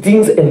bring those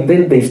things, and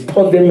then they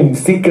store them in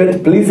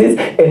secret places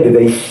and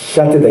they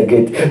shut the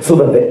gate, so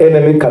that the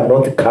enemy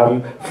cannot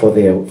come for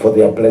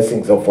their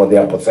blessings or for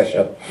their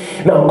possession.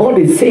 Now God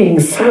is saying,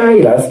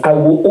 Silas, I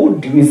will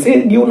hold you. He's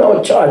saying, you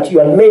now church,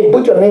 your name,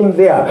 put your name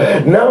there.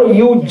 Now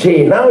you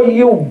Jane, now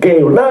you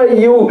Gail, now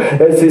you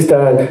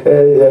Sister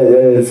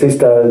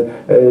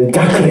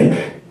Jacqueline.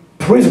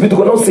 Praise be to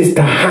God, not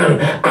Sister Han.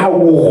 I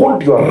will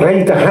hold your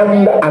right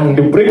hand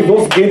and break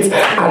those gates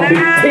and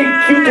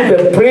take you to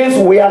the place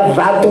where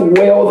that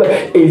wealth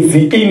is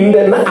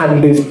hidden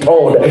and is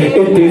stored.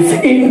 It is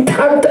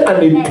intact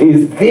and it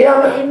is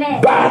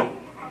there, but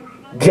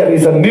there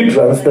is a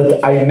hindrance that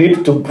I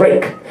need to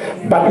break.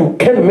 But you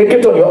can't make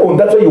it on your own.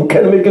 That's why you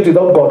can't make it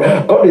without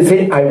God. God is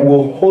saying, I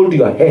will hold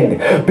your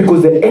hand,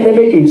 because the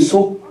enemy is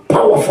so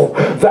powerful.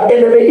 The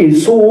enemy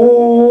is so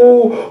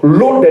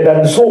loaded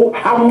and so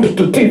armed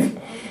to teeth.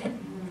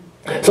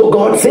 So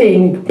God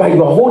saying, by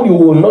your own you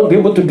will not be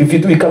able to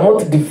defeat. We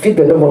cannot defeat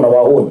the devil on our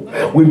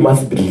own. We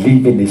must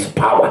believe in His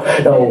power.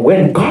 Now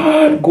when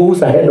God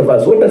goes ahead of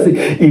us, what does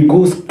He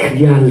goes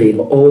clearing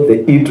all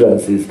the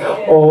hindrances,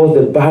 all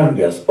the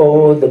barriers,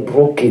 all the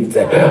blockades,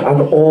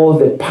 and all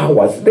the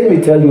powers. Let me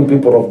tell you,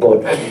 people of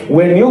God,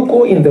 when you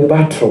go in the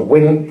battle,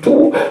 when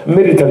two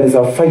militaries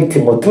are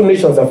fighting or two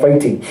nations are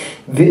fighting,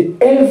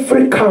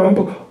 every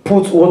camp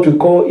puts what we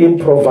call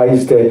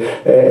improvised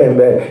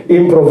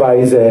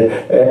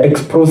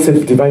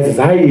explosive devices,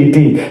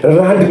 IED,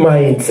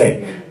 landmines.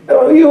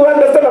 You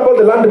understand about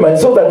the landmines,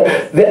 so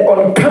that the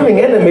oncoming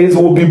enemies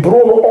will be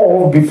blown off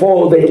off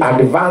before they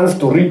advance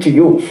to reach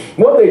you.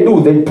 What they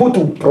do, they put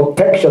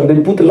protection, they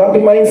put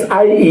landmines,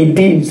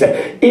 IEDs,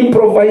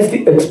 improvised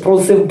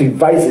explosive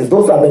devices.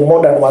 Those are the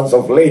modern ones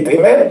of late.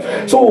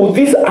 Amen. So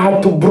these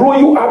are to blow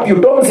you up.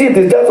 You don't see it,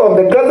 it's just on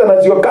the grass, and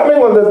as you're coming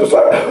on the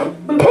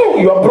boom,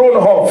 you are blown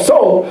off.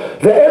 So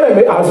the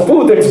enemy has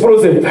put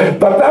explosive.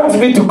 But thanks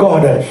be to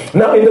God.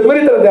 Now in the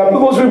military, there are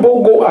those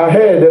people go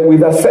ahead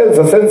with a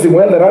sensing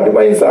when the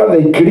landmines are,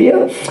 they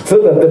clear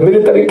so that the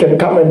military can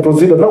come and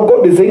proceed. Now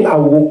God is saying, I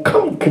will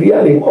come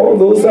clearing all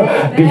those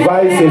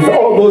devices,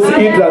 all those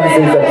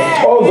hindrances,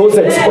 all those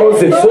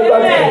explosives, so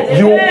that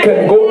you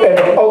can go and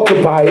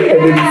occupy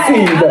and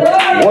receive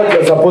what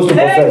you're supposed to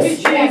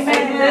possess.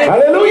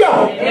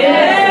 Hallelujah.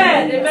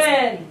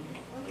 Amen.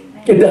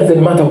 It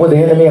doesn't matter what the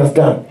enemy has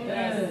done.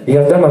 He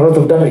has done a lot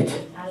of damage.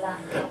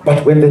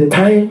 But when the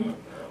time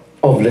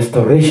of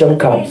restoration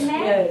comes,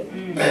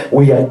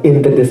 we are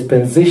in the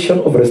dispensation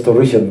of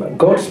restoration.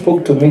 God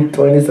spoke to me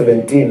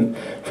 2017,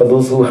 for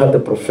those who had the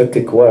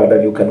prophetic word,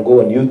 and you can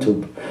go on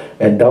YouTube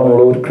and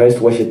download Christ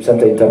Worship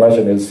Center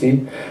International. You'll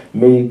see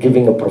me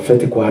giving a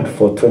prophetic word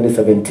for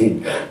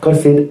 2017. God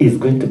said He's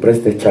going to bless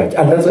the church,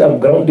 and that's why I'm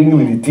grounding you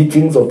with the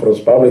teachings of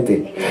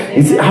prosperity.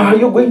 He said, how are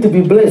you going to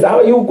be blessed? How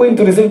are you going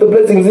to receive the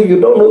blessings if you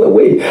don't know the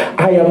way?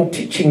 I am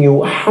teaching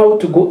you how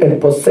to go and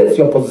possess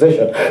your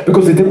possession,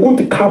 because it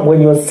won't come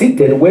when you are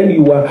seated, when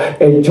you are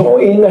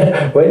enjoying,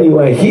 when you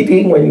are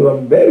eating, when you are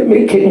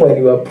merrymaking, when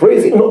you are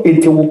praising. No,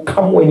 it will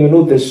come when you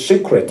know the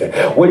secret,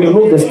 when you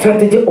know the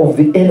strategy of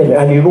the enemy,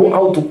 and you know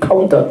how to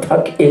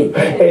counterattack him,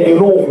 and you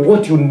know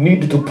what you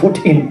need to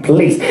put in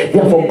place.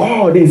 Therefore,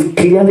 God is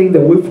clearing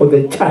the way for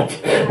the church.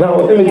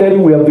 Now, let me tell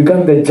you, we have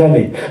begun the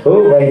journey.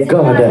 Oh my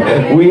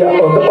God, we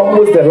are on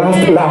almost the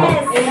last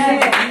lap.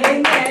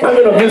 How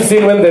many of you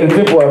seen when the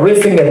people are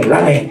racing and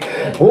running?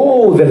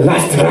 Oh, the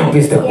last lap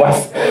is the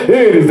worst.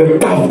 It is the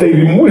tough. They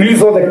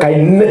release all the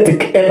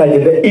kinetic energy,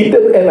 the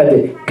hidden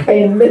energy,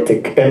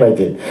 kinetic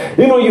energy.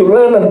 You know, you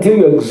run until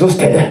you're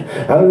exhausted.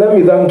 And let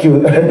me thank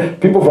you.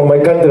 People from my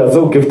country are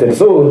so gifted.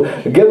 So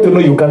get to know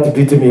you can't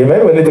beat me.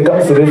 Amen? When it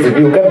comes to racing,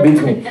 you can't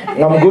beat me.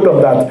 I'm good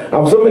on that. I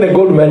have so many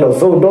gold medals,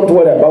 so don't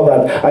worry about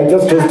that. I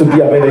just chose to be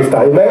a minister.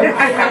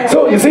 Amen?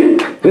 So you see,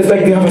 it's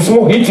like they have a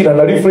small engine and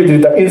a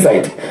refrigerator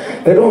inside.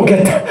 They don't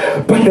get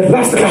that. But the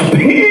last lap, they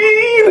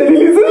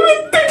release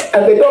it,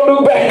 and they don't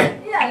look back.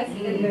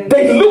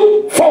 They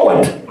look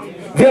forward.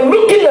 They're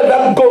looking at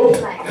that gold.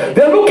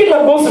 They're looking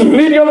at those $1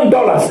 million.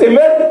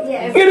 Amen?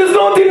 Yes. It is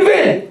not in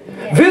vain.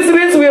 Yes. This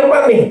race we are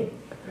running,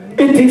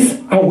 it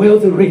is a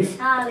wealthy race.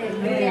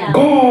 Hallelujah.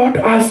 God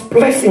has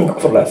blessing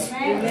for us.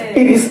 Amen.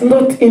 It is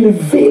not in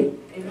vain.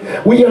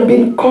 Amen. We have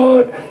been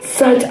called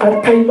such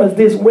a time as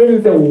this,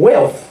 when the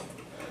wealth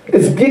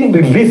is being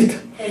released.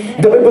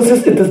 The Bible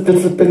says it is the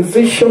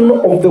dispensation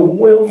of the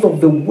wealth of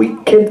the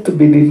wicked to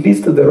be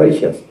released to the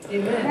righteous.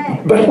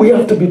 Amen. But we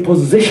have to be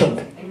positioned.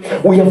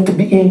 Amen. We have to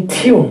be in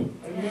tune.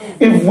 Amen.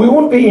 If we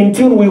won't be in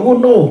tune, we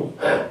won't know.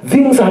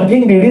 Things are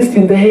being released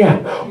in the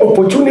air.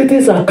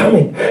 Opportunities are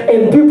coming.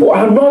 And people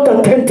are not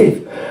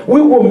attentive.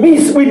 We will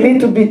miss. We need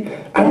to be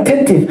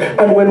attentive.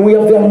 And when we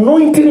have the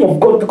anointing of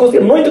God, because the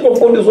anointing of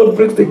God is what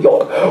breaks the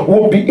yoke,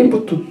 we'll be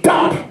able to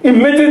tap.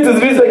 Imagine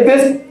it is like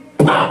this.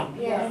 Pow!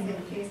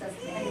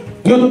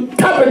 You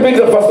tap and make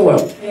the first one.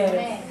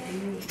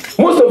 Yes.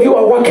 Most of you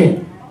are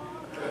working.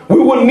 We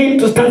will need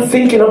to start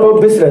thinking about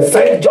business,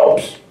 side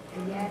jobs,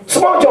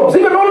 small jobs,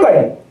 even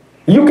online.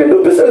 You can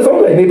do business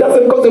online. It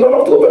doesn't cost. You don't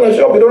have to open a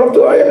shop. You don't have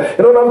to hire.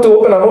 You don't have to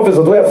open an office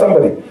or to hire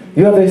somebody.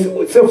 You have the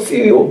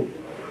self-CEO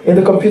in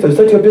the computer.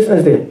 Start your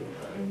business there.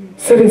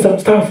 Selling some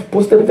stuff.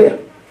 Post them there.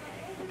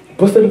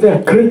 Post them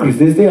there. Craigslist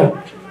is there.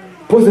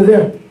 Post it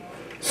there.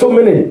 So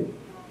many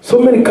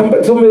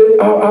companies, so many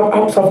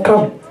apps have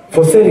come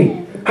for selling.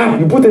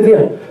 You put it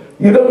there.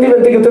 You don't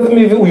even think it tells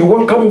me you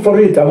won't come for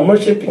it. I'm not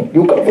shipping.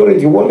 You come for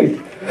it. You want it.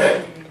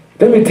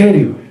 Let me tell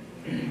you,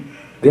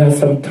 there are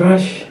some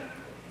trash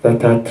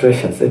that are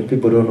treasures, and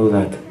people don't know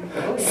that.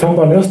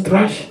 Someone else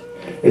trash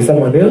is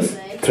someone else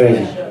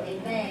treasure.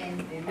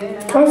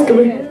 Ask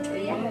me.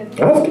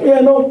 Ask me.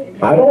 I know.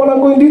 I don't want to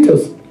go in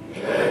details.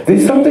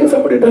 There's something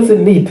somebody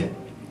doesn't need.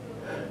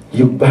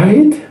 You buy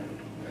it.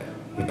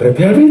 You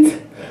prepare it.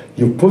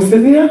 You post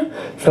it there.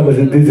 Somebody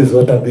said, this is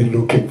what I've been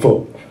looking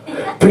for.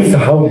 Please,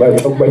 how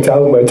much?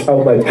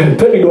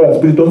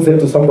 $20. Please don't sell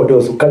to somebody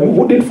else. Can you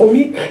hold it for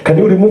me? Can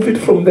you remove it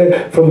from the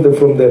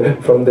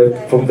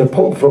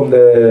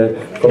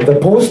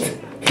post?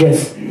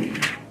 Yes.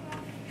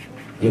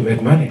 You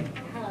make money.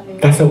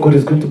 That's how God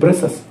is going to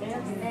bless us.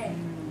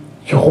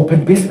 You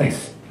open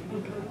business.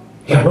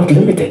 You are not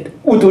limited.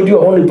 Who told you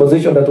are only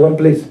positioned at one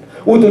place?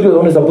 Who told you are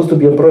only supposed to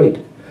be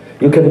employed?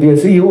 You can be a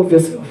CEO of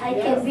yourself. I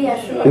can be a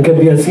CEO. You can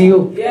be a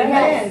CEO.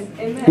 Yes.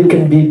 You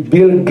can be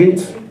Bill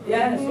Gates.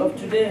 Yes, of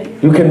today.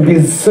 You can be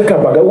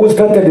Zuckerberg. Who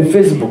started the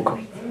Facebook?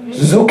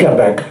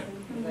 Zuckerberg.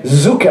 I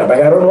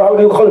don't know how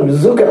do you call him.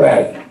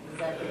 Zuckerberg.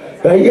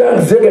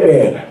 Young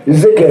Zuckerberg.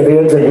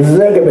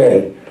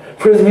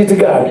 Praise be to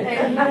God.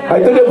 I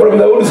told you from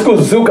the old school,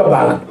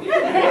 Zuckerberg.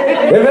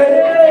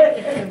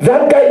 Amen?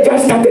 That guy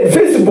just started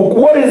Facebook.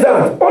 What is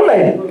that?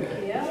 Online.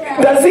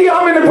 Does he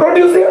have any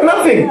produce here?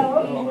 Nothing.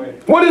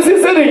 What is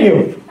he selling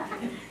you?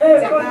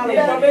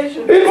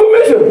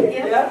 Information.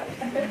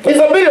 He's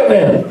a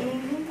billionaire.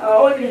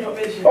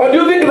 Or do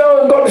you think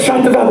now God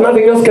shut it up,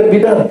 nothing else can be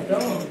done?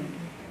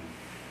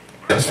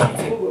 Do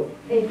something.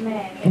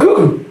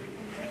 Google.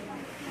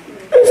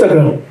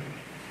 Instagram.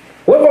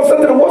 Whoever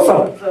started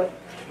WhatsApp.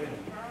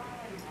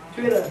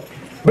 Twitter.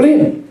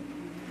 Bling.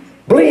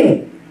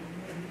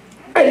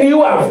 And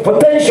you have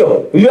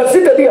potential. You are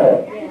seated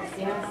here.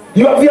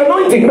 You have the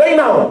anointing right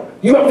now.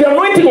 You have the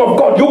anointing of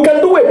God. You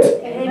can do it.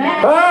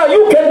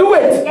 You can do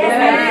it.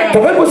 The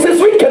Bible says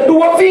we can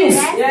do all things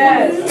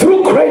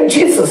through Christ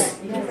Jesus,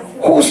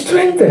 who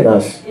strengthens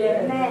us.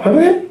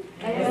 Amen.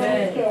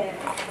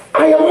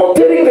 I am not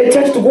telling the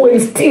church to go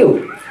and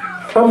steal.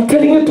 I'm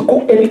telling you to go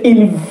and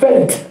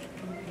invent.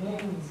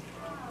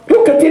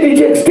 Look at TD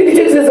Jakes. TD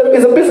Jakes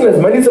is a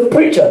businessman. He's a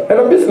preacher and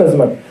a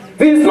businessman.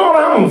 There is no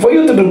harm for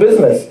you to do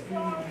business.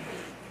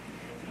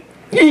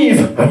 He is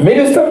a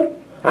minister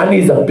and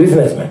he's a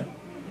businessman.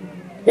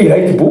 He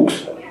writes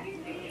books.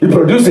 He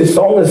produces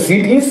songs,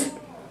 CDs.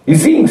 He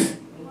sings.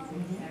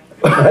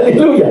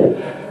 Hallelujah.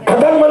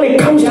 And that money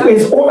comes to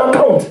his own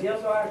account.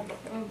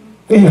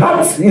 He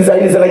acts. He's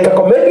like a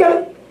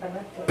comedian.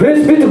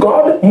 Praise be to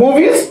God.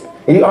 Movies.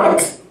 He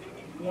acts.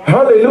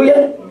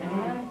 Hallelujah.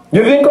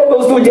 You think all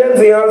those 2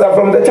 gents he has are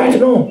from the church?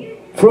 No.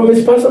 From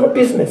his personal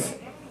business.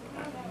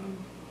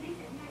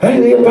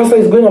 Hallelujah. Pastor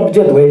is going up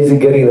jet. Where is he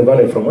getting the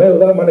money from? Where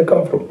will that money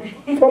come from?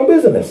 From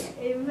business.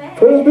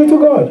 Praise be to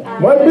God.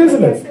 My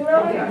business.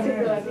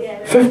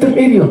 50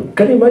 million.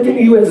 Can you imagine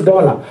US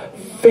dollar?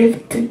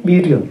 50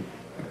 million.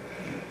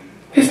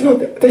 It's not,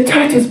 the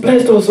church is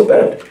blessed also,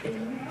 but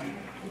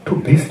to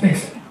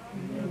business.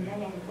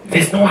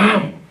 There's no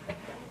harm.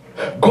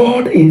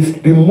 God is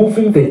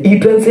removing the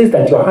hindrances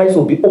that your eyes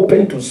will be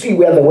open to see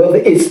where the wealth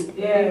is.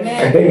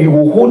 And He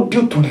will hold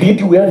you to lead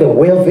you where the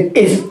wealth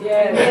is.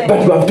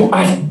 But you have to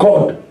ask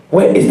God,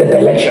 where is the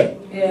direction?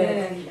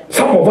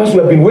 Some of us, we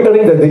have been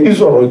wondering that the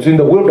Israelites in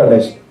the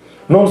wilderness,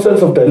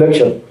 nonsense of the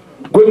election,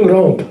 going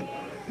round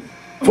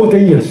 40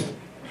 years.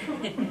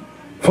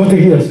 40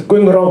 years,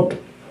 going round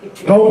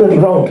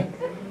and round.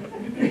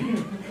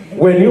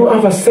 When you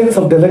have a sense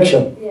of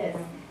direction,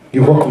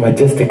 you walk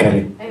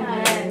majestically.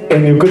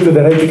 And you go to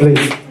the right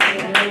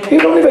place. You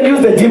don't even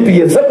use the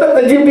GPS.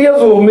 Sometimes the GPS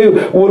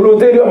will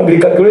tell you I'm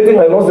recalculating,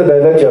 I lost the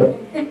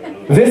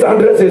direction. This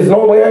address is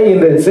nowhere in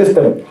the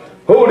system.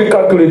 Oh,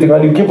 recalculating,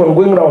 and you keep on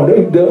going around.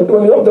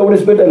 When you have the Holy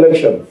Spirit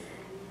election,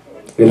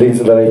 He leads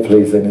to the right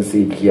place and you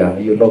see, yeah,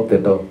 you knock the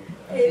door.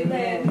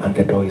 Amen. And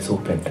the door is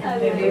opened.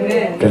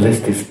 Amen. The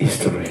rest is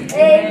history.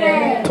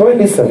 Amen.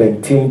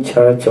 2017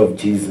 Church of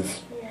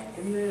Jesus.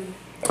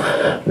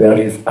 There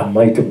is a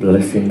mighty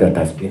blessing that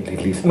has been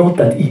released. Not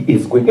that He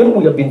is going. You know,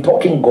 we have been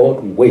talking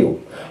God will.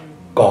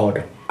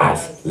 God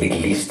has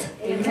released.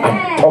 Amen.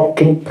 I'm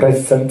talking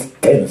present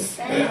tense.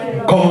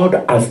 Amen.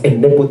 God has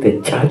enabled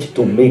the church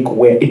to make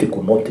where it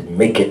could not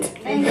make it.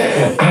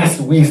 Amen.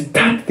 As we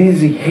start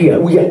this year,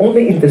 we are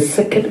only in the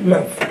 2nd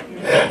month.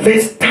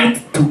 Let's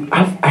start to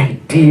have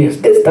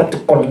ideas. Let's start to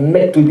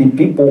connect with the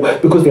people,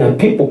 because there are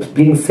people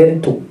being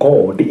sent to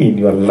God in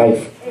your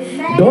life.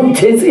 Amen. Don't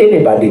chase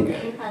anybody.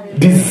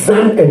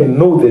 Discern and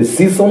know the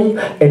season,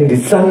 and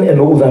discern and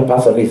know who that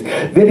person is.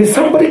 There is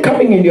somebody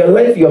coming in your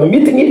life. You are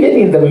meeting even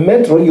in the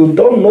metro. You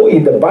don't know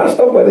in the bus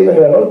stop whether you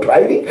are not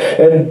driving,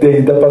 and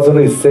the person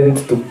is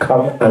sent to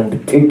come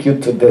and take you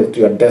to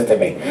your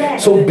destiny.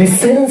 So be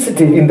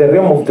sensitive in the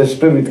realm of the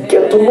spirit.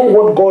 Get to know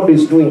what God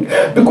is doing,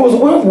 because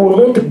God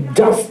will not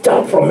just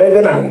jump from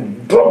heaven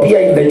and drop here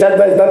in the church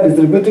and start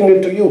distributing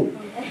it to you.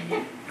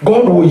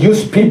 God will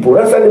use people.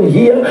 That's why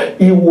here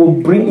He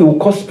will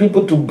cause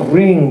people to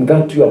bring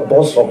that to your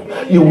bosom.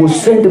 You will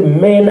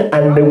send men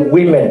and the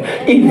women,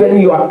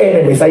 even your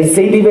enemies. I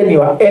said even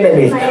your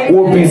enemies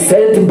will be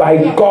sent by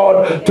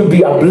God to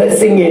be a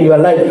blessing in your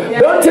life.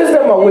 Don't chase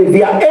them away.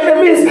 They are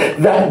enemies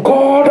that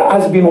God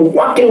has been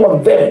working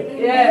on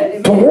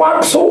them to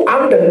work so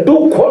hard and do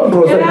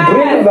wonders and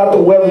bring that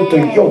wealth to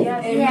you.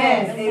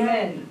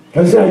 Amen.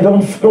 I say, I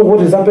don't know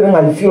what is happening.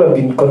 I feel I've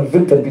been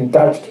convicted, been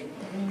touched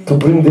to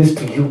bring this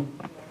to you.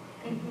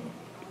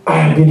 I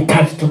have been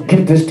touched to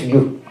give this to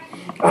you.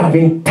 I've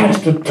been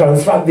touched to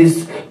transfer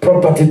this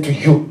property to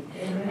you.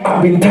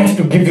 I've been touched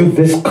to give you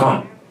this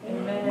car.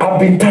 I've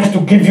been touched to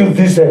give you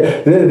this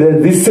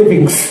these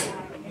savings,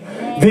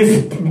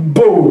 these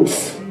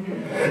boats.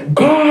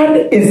 God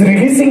is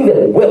releasing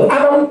the wealth.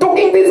 And I'm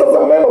talking this as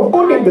a man of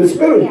God in the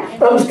spirit.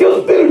 I'm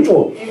still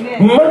spiritual.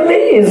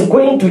 Money is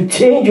going to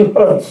change your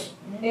hands.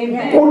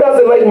 Who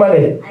doesn't like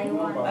money?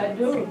 I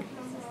do.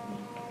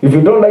 If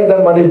you don't like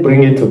that money,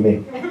 bring it to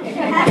me.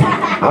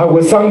 I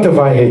will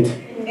sanctify it.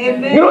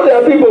 Amen. You know,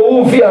 there are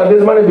people who fear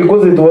this money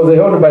because it was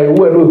held by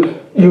who and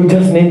who. You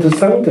just need to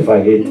sanctify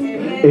it.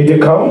 Amen.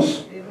 It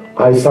comes,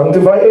 I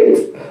sanctify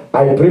it,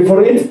 I pray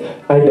for it,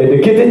 I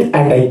dedicate it,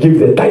 and I give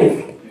the tithe.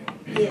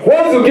 Yes.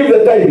 Once you give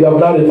the tithe, you have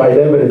nullified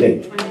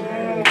everything.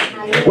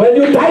 When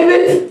you tithe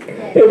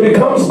it, it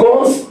becomes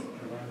God's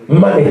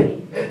money.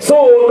 So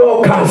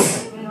no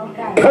cars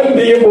can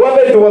be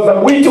whether it was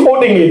a witch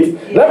holding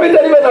it. Let me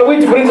tell you, when a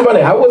witch brings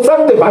money, I will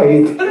sanctify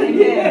it.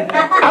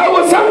 I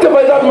will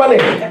sanctify that money.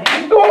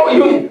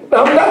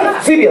 I'm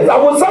not serious. I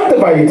will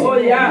sanctify it.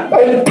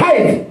 And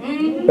tithe.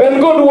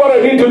 And go do what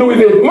I need to do with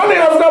it. Money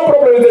has no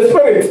problem with the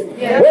spirit.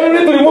 When you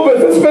need to remove it,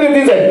 the spirit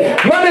is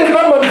it. Money is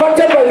not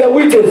manufactured by the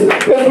witches.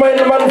 It's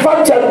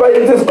manufactured by,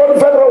 it is called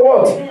federal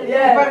what?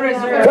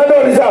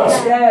 Federal reserves.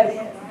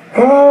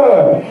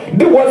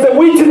 Was the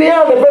witch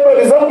there, the federal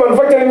reserve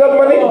manufacturing that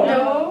money?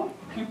 No.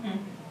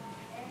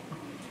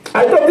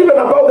 I thought even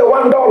about the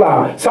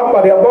 $1.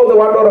 Somebody about the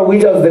 $1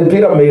 which was the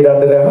pyramid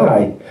and the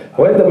high.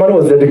 When the money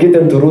was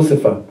dedicated to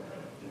Lucifer.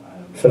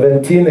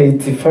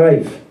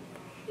 1785.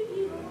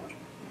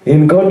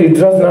 In God you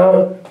trust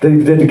now, they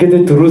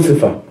dedicated to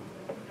Lucifer.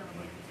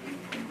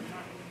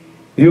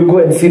 You go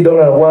and see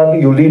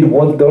 $1, you read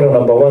what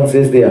 $1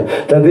 says there.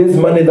 That this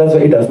money, that's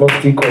why it does not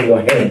stick on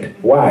your hand.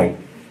 Why?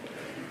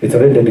 It's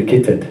already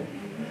dedicated.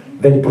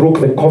 They broke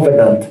the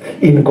covenant.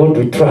 In God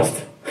we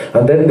trust.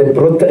 And then they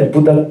brought and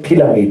put that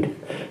pyramid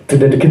to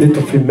dedicate it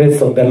to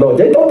Freemason, the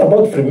Lord. I thought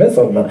about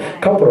Freemason a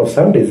couple of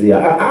Sundays here.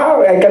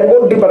 I can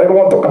go deep, but I don't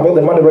want to talk about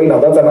the money right now.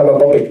 That's another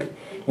topic.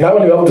 Now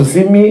when you have to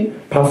see me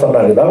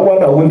personally, that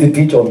one I want to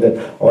teach on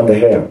the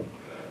hair.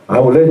 I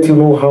will let you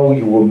know how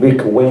you will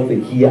make wealth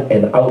here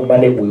and how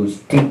money will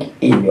stick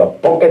in your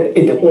pocket.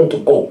 It won't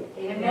go.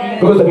 Amen.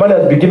 Because the money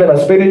has been given a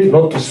spirit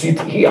not to sit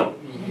here.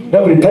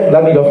 Every time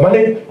that you have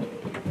money,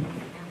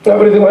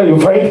 everything where you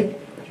find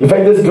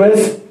this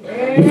dress,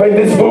 you find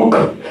this book.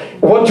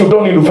 What you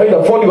don't need to find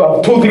a phone, you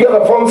have 2-3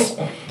 other phones.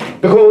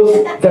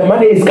 Because the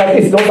money is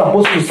not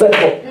supposed to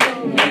settle.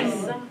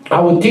 I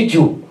will teach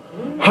you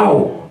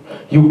how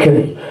you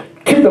can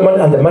keep the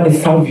money and the money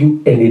serve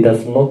you and it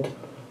does not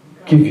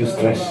give you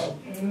stress.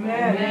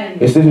 Amen.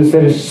 Instead you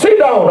say, sit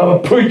down,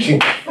 I'm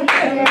preaching.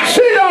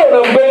 Sit down,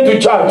 I'm going to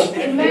church.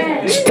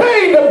 Amen.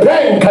 Stay in the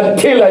bank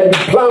until I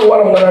plan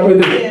what I'm going to do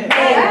with it.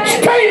 Amen.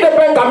 Stay in the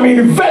bank, I'm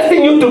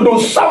investing you to do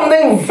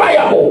something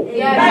viable.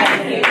 Yes.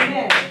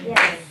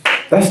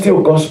 That's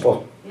still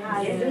gospel.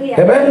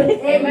 Amen?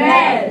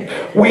 Amen.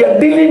 We are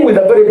dealing with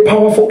a very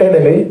powerful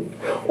enemy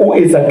who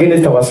is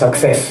against our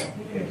success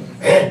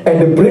and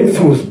the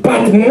breakthroughs.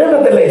 But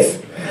nevertheless,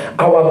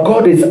 our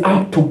God is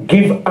up to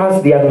give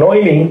us the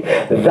anointing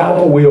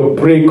that will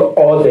break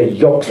all the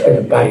yokes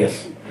and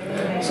barriers.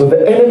 So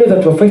the enemy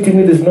that we're fighting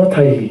with is not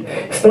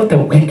a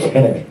weak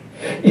enemy.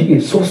 He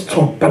is so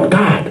strong. But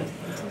God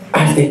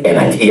has the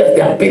energy, He has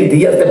the ability,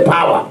 He has the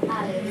power.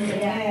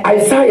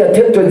 Isaiah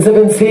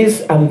 10:27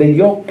 says, and the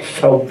yoke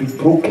shall be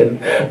broken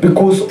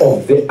because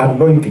of the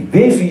anointing.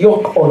 This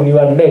yoke on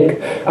your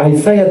neck,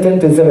 Isaiah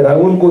 10:27, I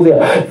won't go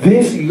there.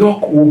 This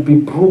yoke will be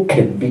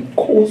broken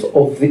because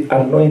of the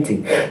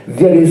anointing.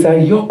 There is a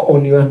yoke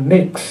on your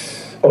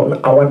necks, on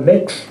our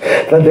necks,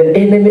 that the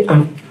enemy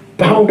has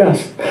bound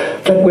us.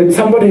 That when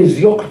somebody's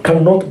yoke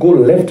cannot go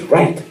left,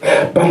 right.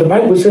 But the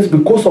Bible says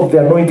because of the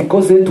anointing,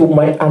 God said to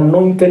my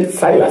anointed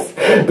Silas,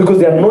 because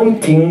the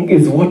anointing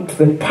is what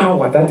the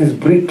power that is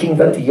breaking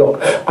that yoke.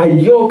 A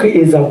yoke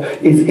is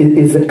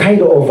a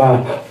kind of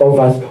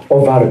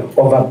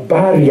a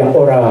barrier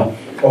or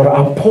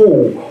a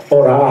pole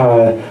or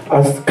a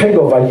kind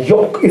of a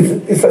yoke.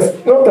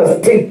 It's not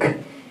a stick.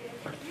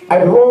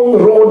 A long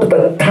rod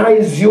that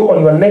ties you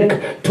on your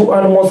neck. Two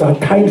animals are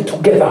tied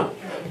together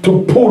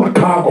to pull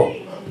cargo,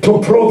 to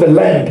plow the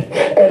land.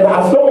 And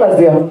as long as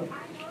they are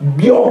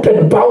yoked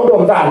and bound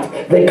on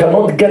that, they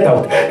cannot get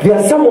out. There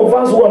are some of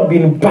us who have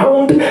been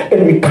bound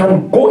and we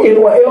can't go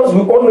anywhere else.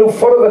 We only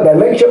follow the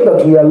direction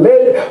that we are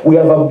led. We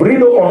have a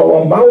bridle on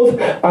our mouth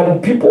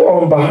and people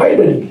are behind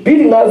and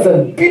beating us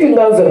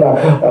and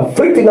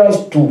afflicting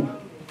us to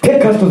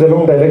take us to the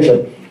wrong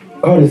direction.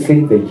 God is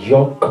saying the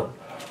yoke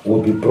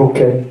will be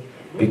broken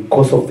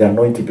because of the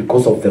anointing,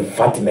 because of the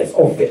fatness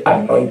of the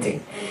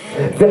anointing.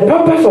 The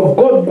purpose of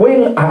God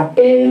going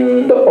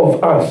ahead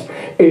of us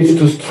is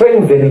to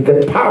strengthen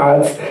the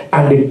paths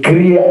and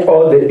clear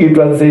all the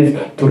hindrances,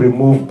 to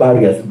remove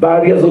barriers.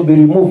 Barriers will be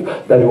removed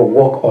that will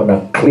walk on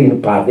a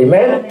clean path.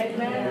 Amen?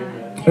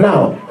 Amen.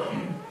 Now,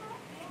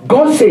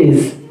 God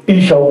says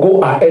He shall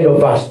go ahead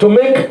of us to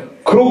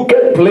make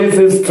crooked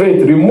places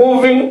straight,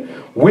 removing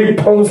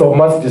weapons of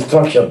mass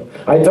destruction.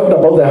 I talked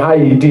about the high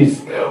it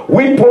is.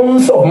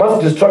 Weapons of mass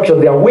destruction.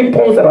 They are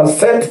weapons that are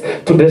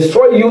sent to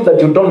destroy you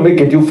that you don't make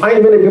it. You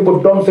find many people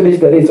don't finish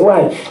the race.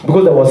 Why?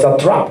 Because there was a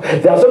trap.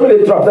 There are so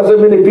many traps. That's why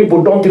many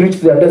people don't reach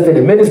their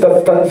destiny. Many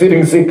start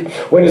feeling sick.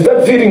 When you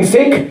start feeling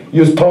sick,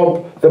 you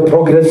stop the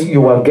progress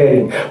you are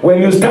getting.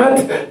 When you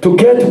start to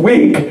get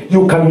weak,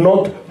 you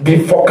cannot be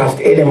focused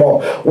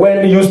anymore.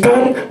 When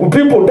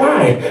people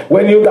die.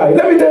 When you die,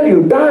 let me tell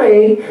you,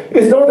 dying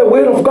is not the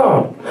will of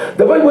God.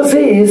 The Bible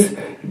says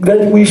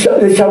that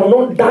they shall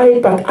not die,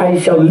 but I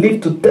shall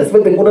live to testify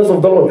the goodness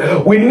of the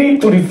Lord. We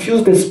need to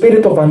refuse the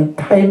spirit of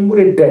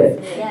untimely death.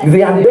 Yes.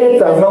 Their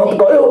death are not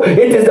God. Oh, it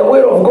is the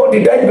will of God.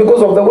 He died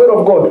because of the will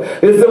of God.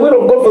 It's the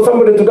will of God for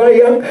somebody to die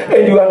young,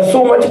 and you had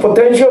so much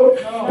potential.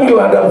 You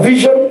had a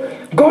vision.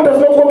 God does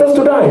not want us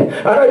to die.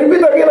 And I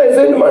repeat again, I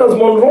said, as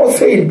Monroe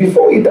said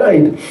before he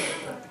died,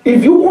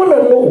 if you want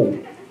to know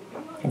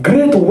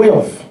great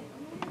wealth,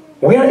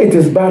 where it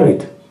is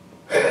buried,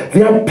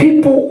 there are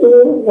people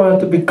who want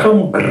to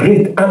become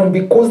great, and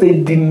because they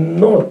did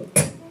not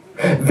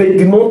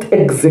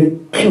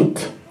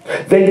execute,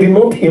 they did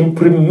not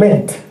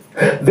implement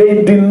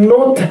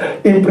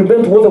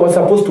what they were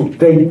supposed to.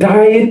 They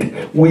died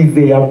with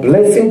their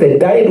blessing, they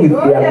died with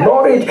their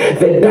knowledge,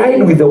 they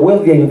died with the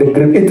wealth in the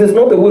grave. It is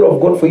not the will of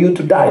God for you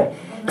to die.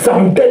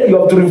 Someday you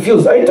have to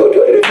refuse. I told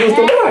you I refused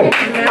to die.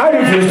 I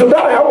refused to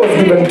die. I was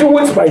given 2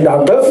 weeks by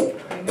doctors,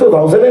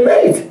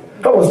 2008.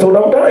 I was told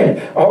I'm dying.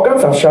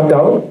 Organs are shut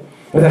down.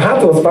 The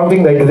heart was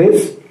pumping like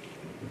this.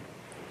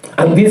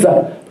 And these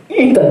are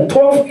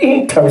 12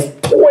 interns,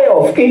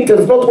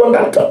 not one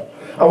doctor.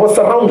 I was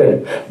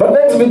surrounded. But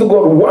thanks be to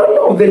God, one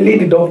of the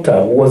lead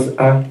doctor was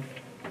a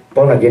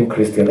born-again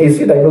Christian. He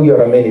said, I know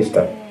you're a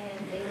minister.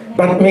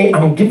 But me,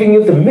 I'm giving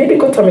you the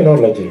medical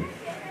terminology.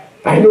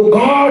 I know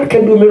God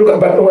can do miracles,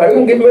 but I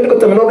don't give medical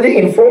terminology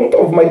in front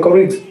of my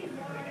colleagues.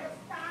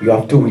 You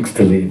have 2 weeks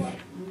to live.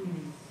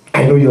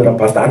 I know you're a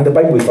pastor, and the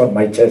Bible is on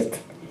my chest.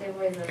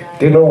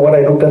 Do you know what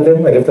I looked at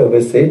them? I lifted up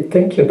and said,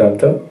 thank you,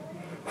 doctor,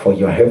 for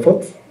your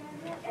efforts.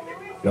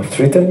 You have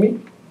treated me.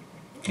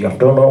 You have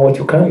done all what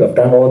you can. You have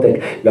done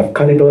you have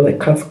carried all the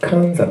CAT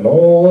scans and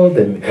all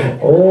the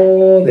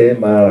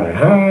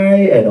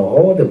MRI and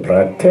all the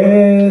blood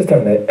tests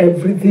and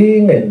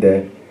everything, and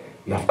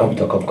you have come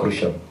to a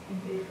conclusion.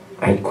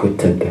 I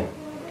quoted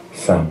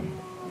Psalm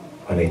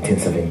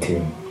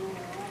 18:17.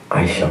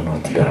 I shall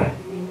not die,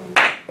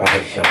 but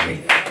I shall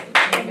live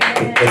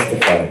to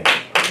testify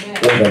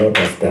what the Lord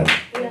has done.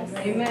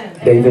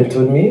 They even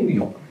told me,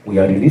 we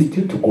have released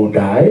you to go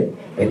die.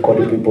 They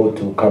called people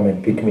to come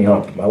and pick me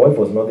up. My wife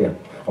was not there.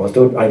 I was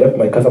told, I left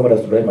my car, somebody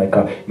has to drive my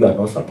car. You are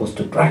not supposed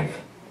to drive.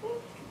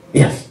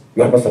 Yes,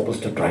 you are not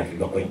supposed to drive.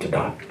 You are going to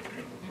die.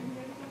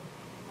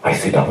 I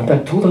said, I went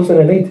at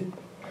 2008.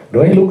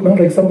 Do I look now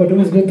like somebody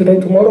who is going to die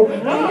tomorrow?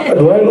 No.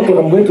 Do I look like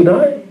I'm going to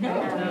die? No.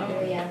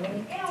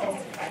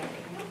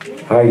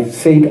 I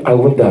said I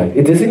won't die.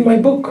 It is in my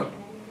book.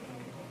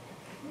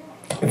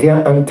 There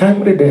are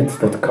untimely deaths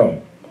that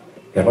come.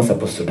 You are not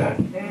supposed to die.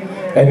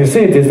 And you see,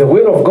 it is the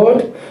will of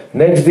God.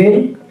 Next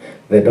thing,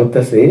 the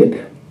doctor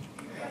said,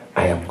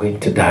 I am going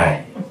to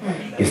die.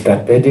 You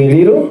start bedding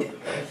little.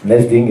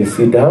 Next thing, you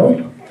sit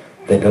down.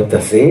 The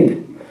doctor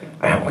said,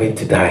 I am going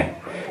to die.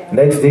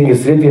 Next thing, you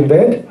sleep in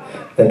bed.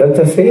 The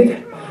doctor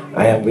said,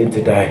 I am going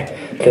to die.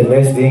 The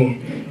next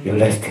thing, you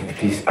rest in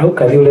peace. How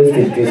can you rest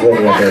in peace when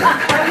you are dead?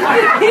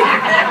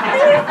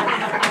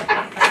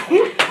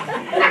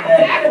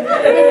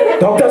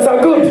 Doctors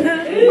are good.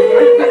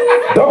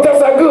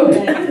 Doctors are good.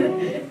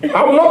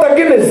 I'm not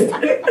against.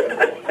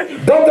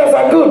 Doctors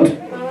are good.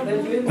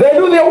 They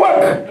do their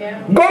work.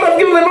 God has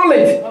given the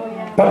knowledge.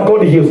 But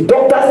God heals.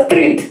 Doctors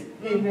treat.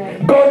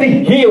 God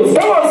heals.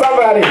 Come on,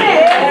 somebody.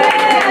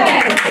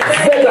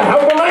 Says I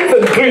harmonize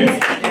and treat.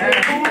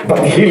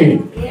 But healing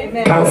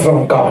comes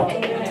from God.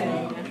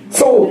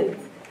 So,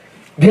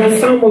 there are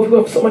some of you who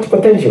have so much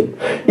potential.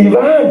 If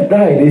I had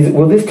died,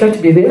 will this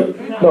church be there?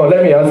 No,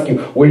 let me ask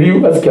you. Will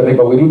you ask your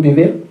neighbor, will you be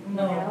there?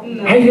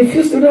 I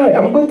refuse to die.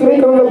 I'm going to write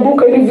another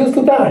book. I refuse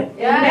to die.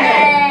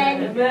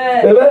 Amen.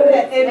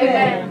 Amen.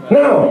 Amen.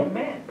 Now,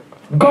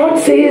 God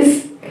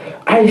says,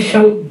 I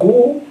shall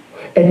go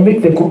and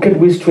make the crooked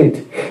way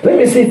straight. Let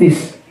me say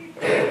this.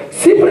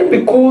 Simply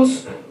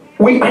because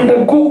we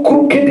undergo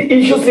crooked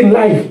issues in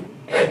life.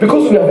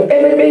 Because we have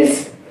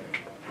enemies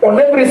on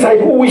every side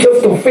who wish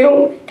us to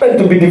fail and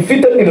to be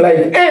defeated in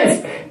life.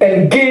 Hence,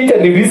 engage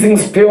and releasing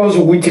spells,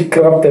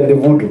 witchcraft, and the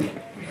voodoo.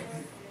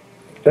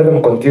 Let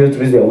them continue to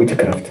use their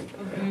witchcraft.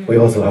 We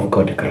also have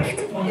Godcraft.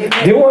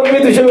 Do you want me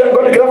to show you what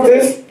Godcraft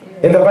is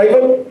in the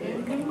Bible?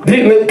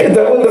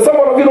 Does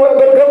someone of you know what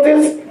Godcraft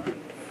is?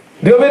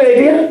 Do you have any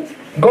idea?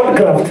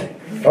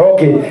 Godcraft.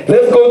 Okay,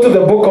 let's go to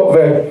the book of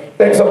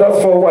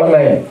Exodus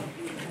 4:19.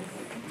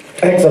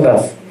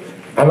 Exodus.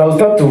 And I'll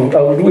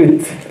do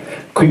it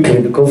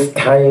quickly because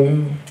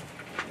time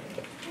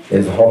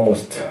is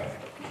almost.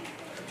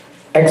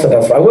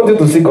 Exodus. I want you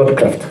to see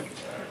Godcraft.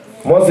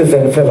 Moses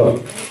and Pharaoh.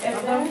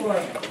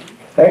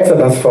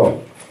 Exodus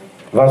 4,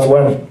 verse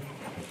 1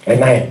 and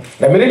 9.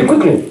 Let me read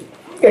quickly.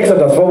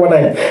 Exodus 4, 1,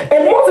 9.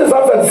 And Moses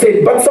answered and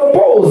said, but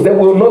suppose they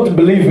will not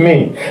believe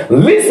me.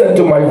 Listen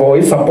to my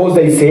voice. Suppose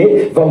they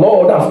say, the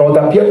Lord has not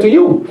appeared to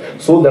you.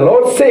 So the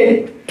Lord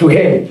said to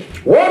him,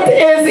 what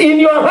is in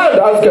your hand?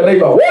 Ask your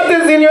neighbor, what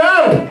is in your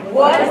hand?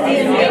 What is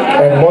in your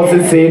hand? And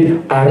Moses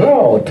said, a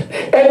rod.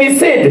 And he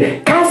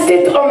said, cast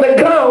it on the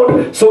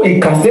ground. So he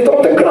cast it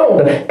on the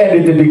ground,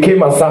 and it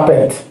became a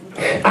serpent.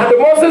 And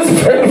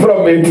Moses fell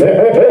from it.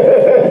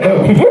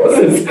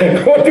 Moses,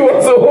 what he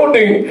was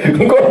holding,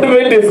 God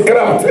made his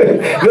craft.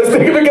 The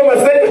snake became a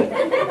snake.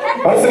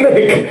 A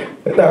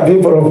snake. Now,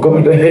 people of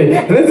God,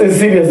 this is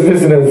serious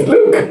business.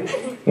 Look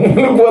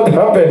what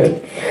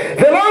happened.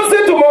 The Lord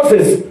said to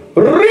Moses,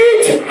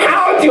 reach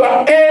out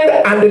your hand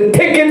and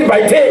take it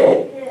by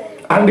tail.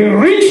 And he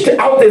reached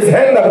out his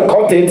hand and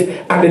caught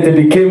it, and it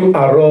became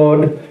a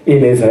rod in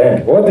his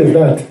hand. What is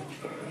that?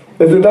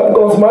 Isn't that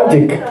God's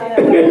magic?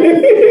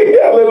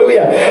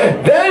 Hallelujah.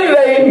 Then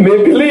they may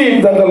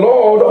believe that the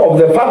Lord of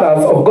the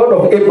fathers, of God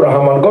of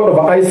Abraham and God of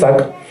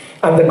Isaac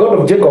and the God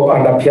of Jacob,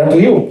 and appear to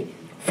you.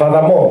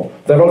 Furthermore,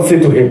 the Lord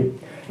said to him,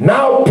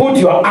 now put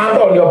your hand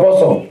on your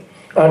bosom.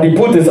 And he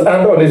put his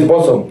hand on his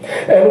bosom.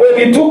 And when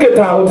he took it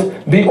out,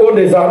 behold,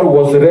 his hand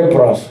was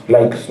leprous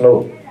like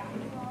snow.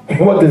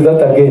 What is that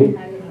again?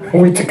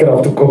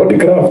 Witchcraft,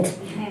 godcraft.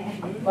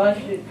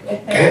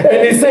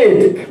 And he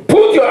said,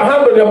 put your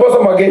hand on your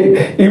bosom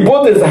again. He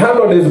put his hand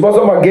on his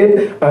bosom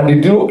again, and he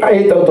drew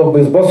it out of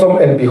his bosom,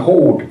 and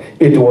behold,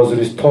 it was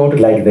restored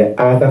like the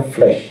other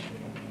flesh.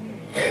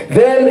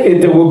 Then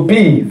it will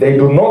be, they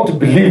do not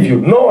believe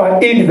you, nor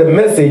heed the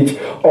message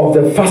of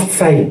the first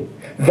sign,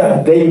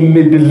 that they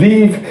may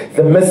believe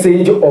the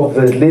message of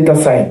the later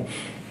sign.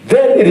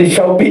 Then it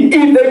shall be, if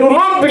they do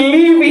not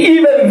believe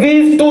even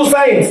these two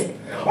signs,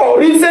 or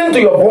listen to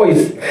your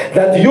voice,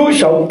 that you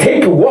shall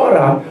take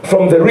water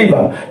from the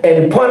river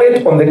and pour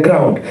it on the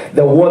ground.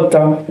 The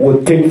water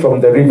will take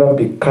from the river,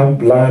 become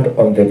blood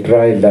on the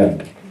dry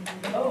land.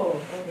 Oh,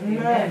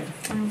 amen.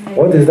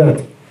 What is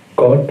that?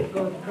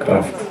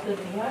 Godcraft.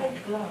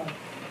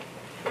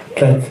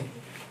 That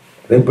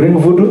they bring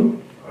voodoo.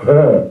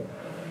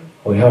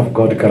 We have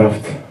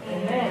Godcraft.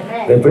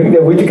 They bring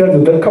their witchcraft to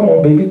them. Come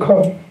on, baby,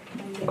 come.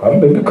 Come,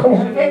 baby, come.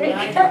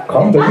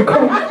 Come, baby,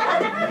 come.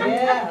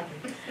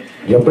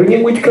 You're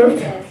bringing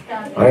witchcraft?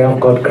 I have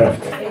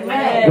Godcraft.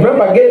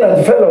 Remember again as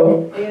a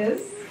fellow,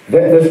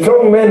 the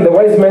strong men, the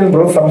wise men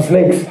brought some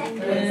snakes.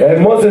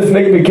 And Moses'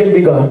 snake became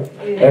bigger.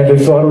 And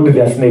they swallowed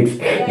their snakes.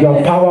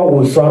 Your power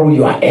will swallow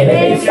your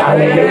enemies.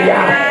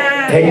 Hallelujah.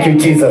 Thank you,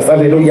 Jesus.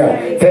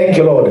 Hallelujah. Thank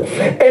you, Lord.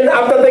 And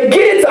after the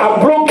gates are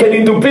broken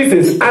into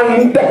pieces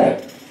and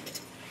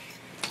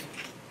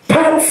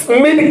parts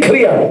made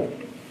clear,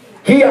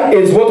 here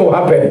is what will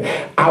happen.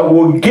 I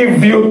will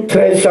give you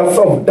treasures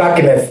of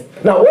darkness.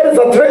 Now, what is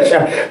a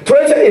treasure?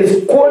 Treasure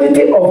is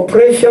quality of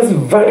precious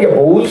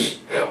valuables,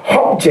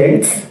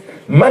 objects,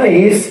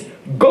 monies,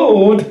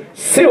 gold,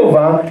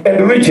 silver,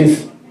 and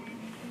riches.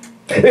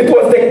 It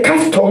was the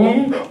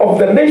custom of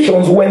the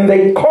nations when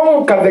they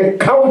conquered the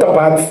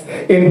counterparts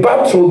in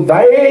battle,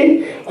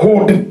 they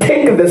would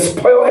take the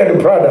spoil and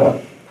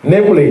plunder,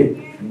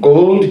 namely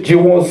gold,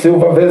 jewels,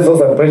 silver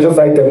vessels, and precious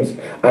items,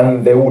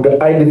 and they would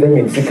hide them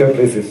in secret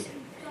places.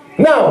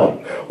 Now,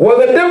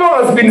 what the devil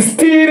has been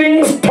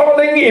stealing,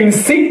 storing in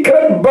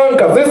secret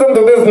bunkers, listen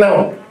to this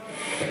now.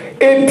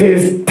 It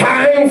is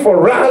time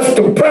for us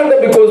to plunder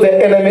because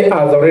the enemy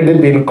has already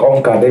been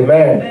conquered.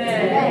 Amen.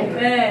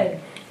 Amen.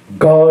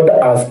 God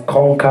has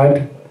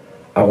conquered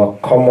our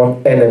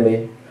common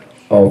enemy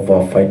of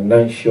our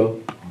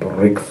financial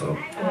breakthrough.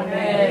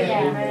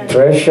 Amen.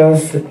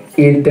 Treasures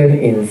hidden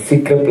in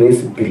secret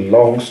place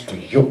belongs to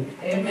you.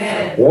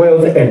 Amen.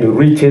 Wealth and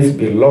riches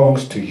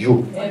belongs to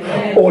you.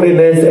 Amen.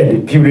 Holiness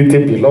and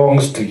purity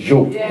belongs to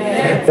you.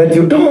 Amen. That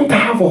you don't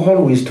have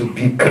always to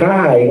be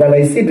crying. And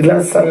I said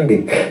last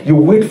Sunday, you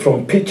wait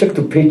from paycheck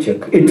to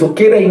paycheck. It's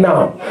okay right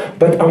now.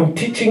 But I'm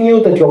teaching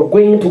you that you're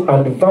going to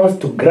advance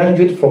to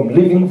graduate from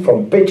living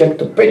from paycheck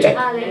to paycheck.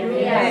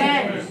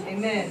 Hallelujah.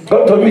 Amen.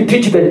 God told me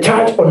teach the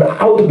church on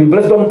how to be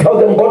blessed. Don't tell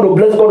them God will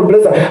bless, God will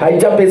bless. I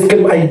jump and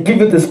scream, I give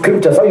you the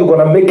scriptures. How you going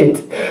to make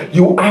it?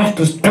 You have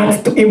to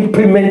start to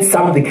implement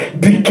something,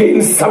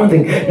 begin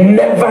something.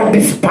 Never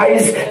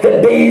despise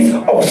the days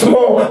of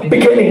small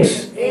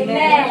beginnings.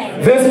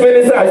 Amen. This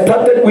ministry I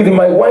started with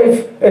my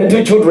wife and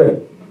 2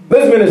 children.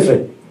 This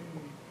ministry.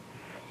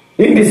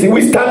 In this,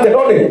 we started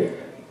on it.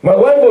 My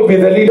wife will be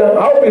the leader,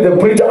 I'll be the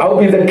preacher, I'll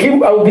be the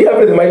king, I'll be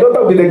everything. My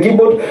daughter will be the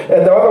keyboard,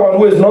 and the other one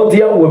who is not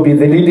here will be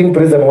the leading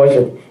praise and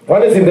worship.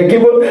 One is in the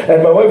keyboard,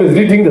 and my wife is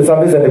leading the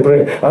service and the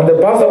prayer. And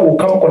the pastor will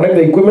come connect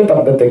the equipment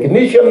and the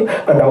technician,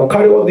 and I'll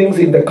carry all things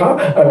in the car,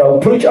 and I'll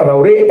preach, and I'll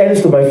lay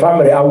hands to my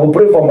family. I will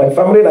pray for my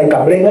family like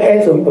I'm laying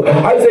hands on people.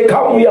 I say,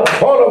 come here,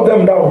 all of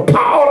them down,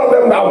 all of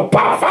them down,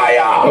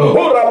 fire!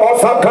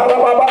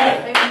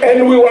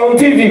 And we were on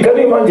TV, can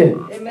you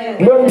imagine? Amen.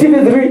 We were on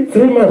TV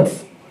three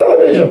months.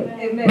 Television.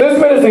 Amen.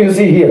 This ministry you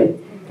see here,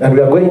 and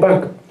we are going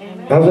back.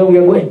 Amen. That's where we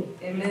are going.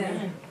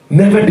 Amen.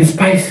 Never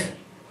despise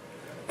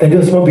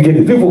the small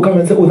beginning. People come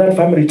and say, oh, that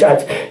family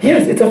church.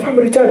 Yes, it's a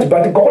family church,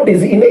 but God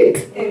is in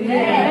it.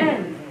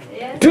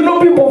 Amen. Do you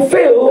know people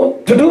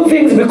fail to do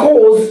things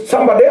because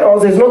somebody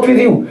else is not with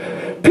you?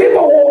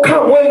 People will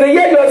come when they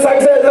hear your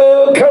success.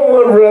 Oh, come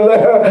on,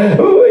 brother.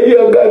 Oh,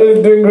 your God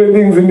is doing great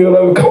things in your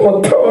life. Come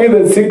on, tell me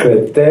the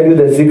secret. Tell you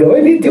the secret.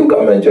 Why did you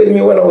come and join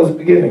me when I was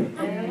beginning?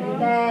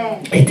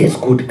 It is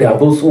good. There are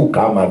those who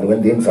come and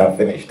when things are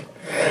finished.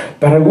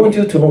 But I want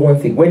you to know one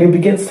thing. When you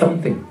begin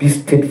something, be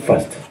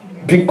steadfast.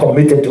 Be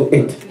committed to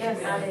it.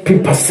 Yes. Be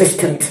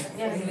persistent.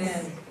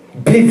 Yes.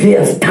 Be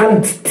there.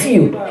 Stand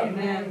still.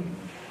 Amen.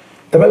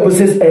 The Bible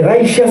says a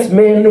righteous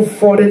man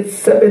falleth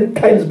 7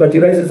 times, but he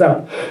rises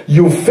up.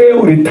 You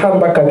fail, return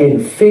back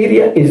again.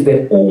 Failure is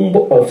the womb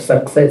of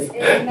success.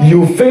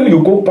 You fail,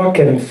 you go back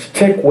and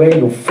check where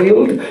you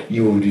failed.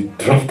 You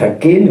redraft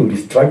again, you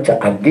restructure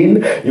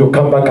again, you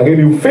come back again.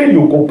 You fail,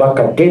 you go back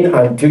again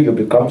until you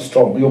become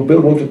strong. You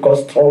build what you call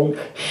strong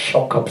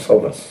shock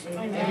absorbers.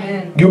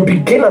 Amen. You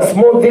begin a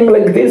small thing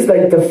like this,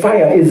 like the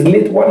fire is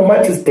lit, one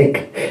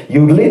matchstick.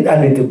 You lit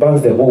and it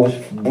burns the whole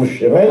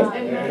bush. Amen?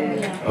 Amen.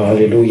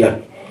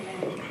 Hallelujah.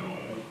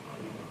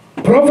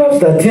 Proverbs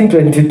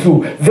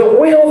 13:22. The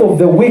wealth of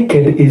the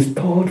wicked is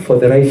stored for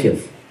the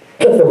righteous.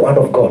 That's the word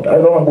of God. I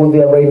don't want to go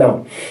there right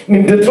now.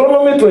 In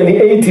Deuteronomy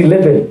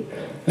 28:11.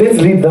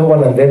 Let's read that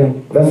one and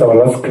then that's our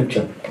last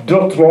scripture.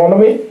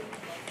 Deuteronomy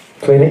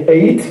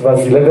 28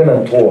 verse 11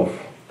 and 12.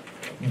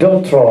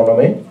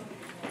 Deuteronomy.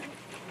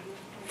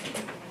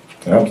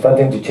 I'm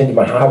starting to change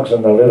my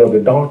accent a little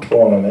bit.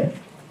 Deuteronomy.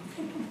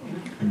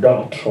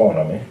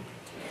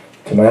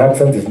 So my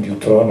accent is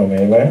Deuteronomy,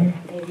 amen?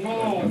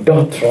 Amen.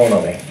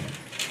 Deuteronomy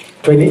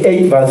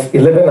 28 verse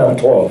 11 and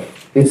 12.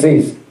 It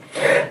says,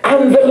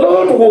 and the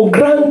Lord will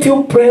grant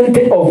you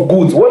plenty of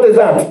goods. What is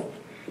that?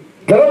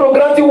 The Lord will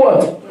grant you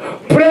what?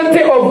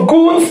 Plenty of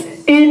goods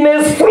in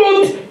his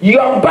fruit,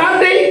 your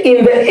body,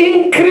 in the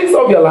increase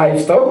of your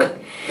livestock,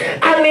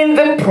 and in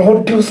the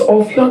produce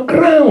of your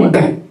ground,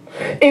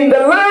 in the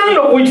land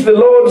of which the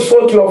Lord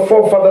swore to your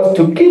forefathers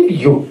to give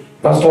you.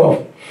 Verse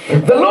 12.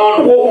 The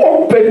Lord will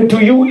open to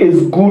you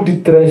his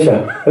good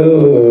treasure.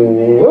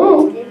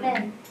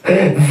 Amen.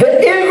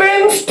 The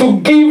heavens to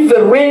give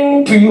the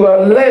rain to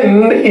your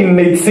land in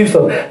its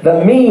season.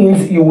 That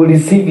means you will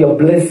receive your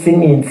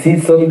blessing in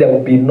season. There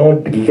will be no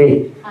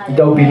delay.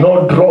 There will be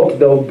no drought.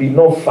 There will be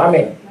no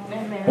famine.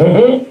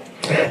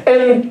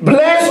 And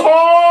bless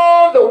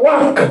all the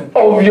work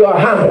of your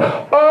hand.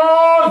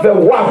 All the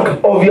work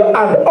of your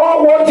hand.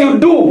 All what you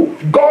do.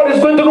 God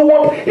is going to do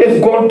what? Is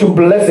going to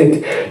bless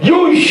it.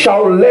 You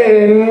shall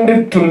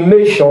lend to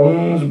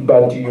nations,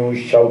 but you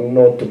shall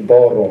not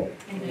borrow.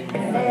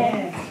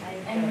 Amen.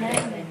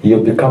 You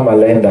become a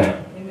lender.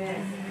 Amen.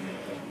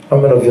 How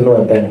many of you know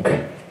a bank?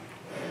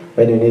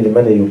 When you need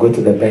money, you go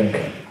to the bank.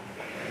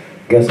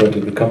 Guess what?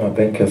 You become a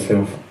bank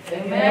yourself.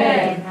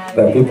 Amen.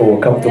 That people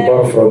will come to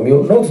borrow from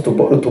you, not to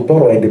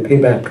borrow and they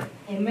pay back.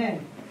 Amen.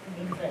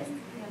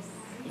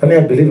 And I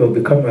believe I'll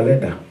become a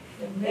lender.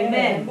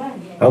 Amen.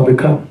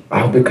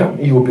 I'll become,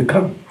 you will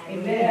become.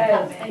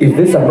 Amen. If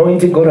this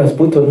anointing God has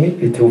put on me,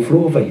 it will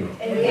flow over you.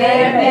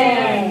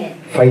 Amen.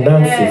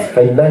 Finances,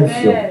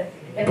 financial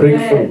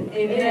breakthrough.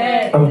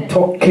 Amen. I'm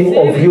talking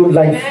of your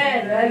life.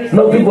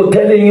 Not people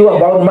telling you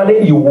about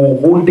money, you will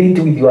hold it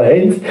with your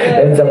hands,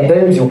 and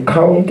sometimes you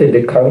count and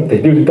they count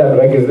and you return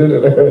back.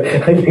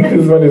 I think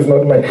this one is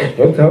not mine.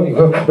 You count, you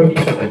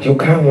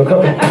count,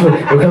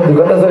 because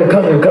that's how you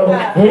count.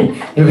 And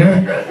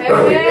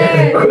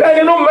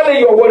you know money,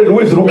 you're worried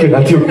who is looking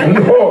at you.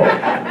 No.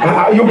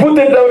 You put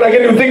it down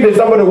again, you think there's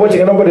somebody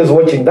watching and nobody's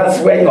watching. That's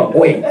where you're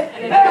going.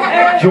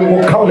 You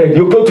will count it.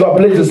 You go to a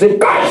place to say,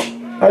 gosh,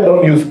 I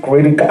don't use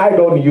credit card, I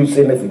don't use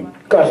anything.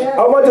 Gosh,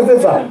 how much is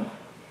this, sir?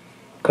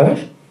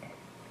 Cash?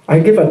 I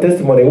give a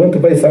testimony. I went to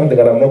buy something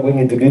and I'm not going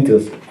into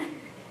details.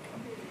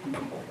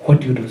 What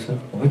do you do, sir?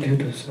 What do you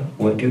do, sir?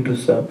 What do you do,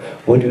 sir?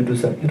 What do you do,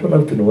 sir? You don't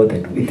have to know what I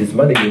do. It is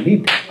money you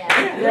need.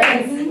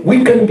 Yes.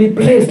 We can be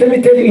blessed. Let me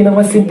tell you, in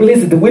our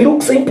simplicity, we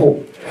look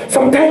simple.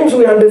 Sometimes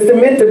we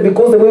underestimate it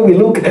because the way we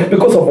look,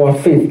 because of our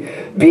faith.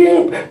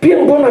 Being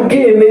born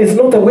again is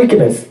not a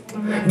weakness.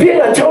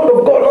 Being a child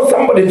of God, not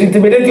somebody to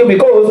intimidate you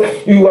because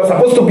you are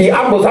supposed to be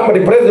humble,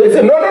 somebody prays you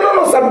say, no,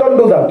 sir, don't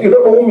do that. You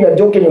don't know whom you are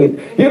joking with.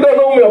 You don't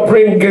know whom you are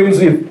playing games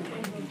with.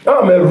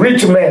 I'm a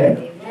rich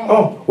man.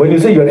 Oh, when you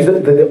say you are rich,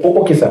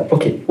 okay, sir,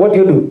 okay, what do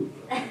you do?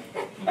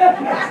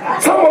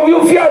 Some of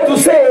you fear to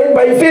say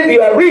by faith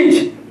you are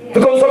rich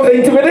because of the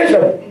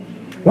intimidation.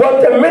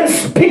 What a man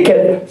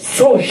speaketh,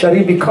 so shall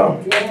he become.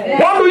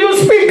 What do you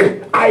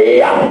speak? I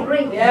am.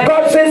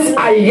 God says,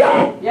 I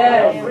am.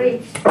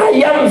 I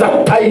am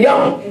that I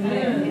am.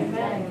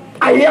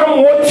 I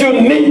am what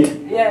you need.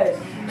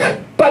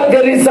 But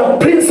there is a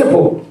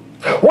principle.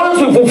 Once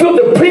we fulfill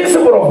the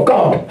principle of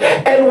God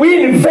and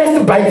we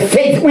invest by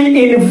faith,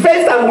 we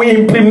invest and we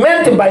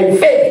implement by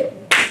faith.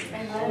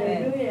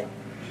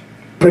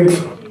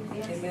 Breakthrough.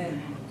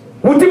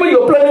 Whatever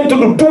you're planning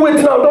to do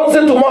it now. Don't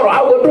say tomorrow.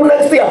 I will do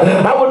next year.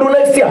 I will do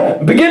next year.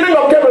 Beginning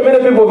of January,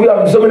 many people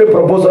have so many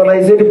proposals. And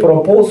I say the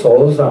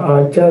proposals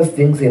are just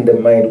things in the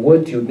mind.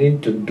 What you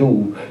need to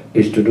do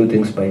is to do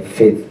things by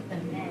faith.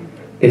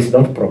 It's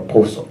not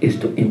proposal. It's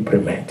to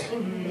implement.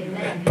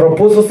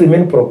 Proposals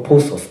remain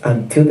proposals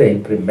until they're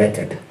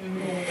implemented.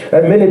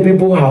 And many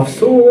people have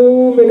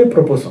so many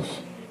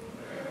proposals.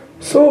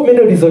 So many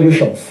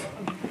resolutions.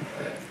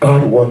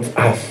 God wants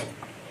us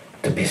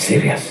to be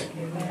serious.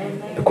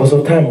 Because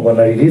of time, I'm going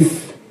to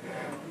release.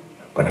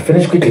 I'm going to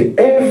finish quickly.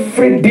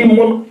 Every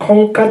demon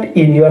conquered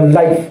in your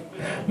life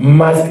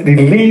must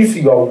release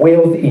your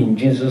wealth in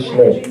Jesus'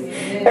 name.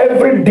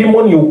 Every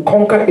demon you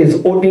conquer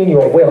is holding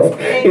your wealth.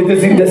 It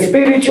is in the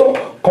spiritual.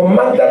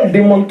 Command that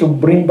demon to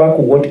bring back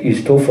what he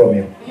stole from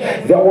you.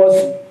 There was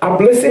a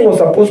blessing was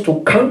supposed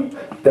to come.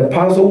 The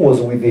parcel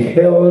was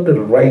withheld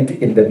right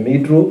in the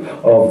middle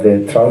of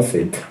the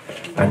transit,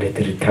 and it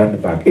returned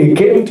back. It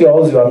came to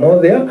your house, you are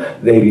not there.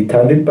 They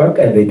returned it back,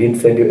 and they didn't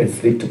send you a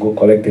slip to go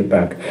collect it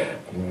back.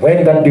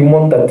 When that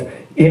demon that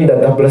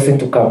blessing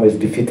to come is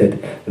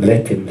defeated,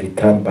 let him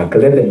return back.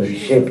 Let them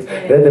reshape.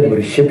 Let them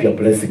reshape your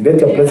blessing. Let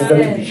your blessings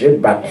start to be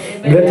shaped back.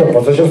 Let your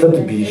possessions start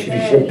to be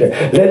reshaped.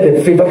 Let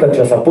the favor that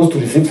you are supposed to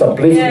receive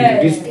someplace be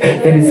released.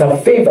 There is a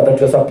favor that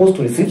you are supposed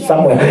to receive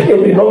somewhere.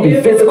 It may not be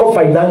physical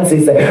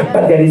finances,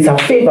 but there is a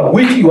favor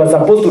which you are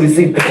supposed to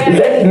receive.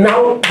 Let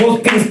now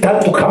those things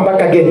start to come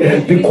back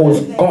again,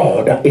 because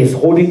God is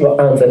holding your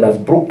hands and has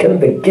broken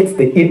the gates,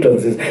 the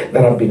entrances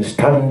that have been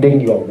standing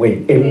your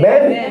way.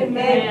 Amen.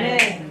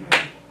 Amen.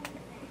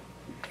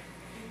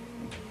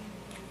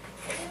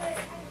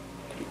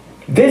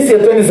 This year,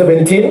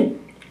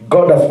 2017,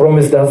 God has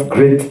promised us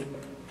great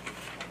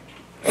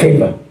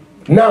favor.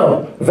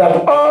 Now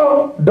that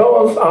all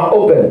doors are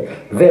open,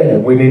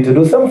 then we need to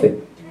do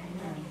something.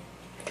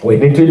 We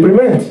need to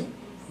implement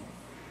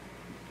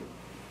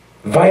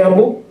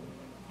viable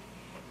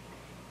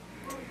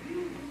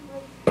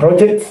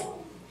projects,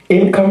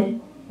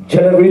 income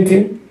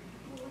generating.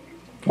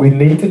 We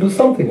need to do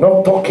something,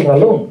 not talking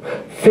alone.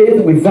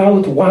 Faith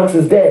without works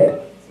is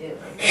dead.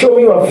 Show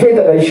me your faith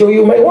and I show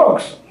you my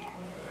works.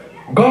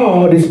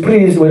 God is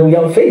pleased when we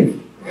have faith.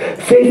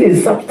 Faith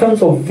is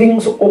substance of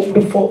things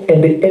hoped for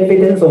and the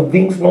evidence of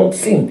things not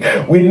seen.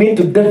 We need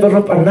to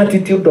develop an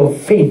attitude of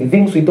faith.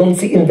 Things we don't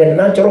see in the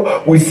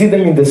natural, we see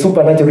them in the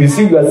supernatural. You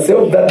see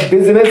yourself, that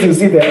business, you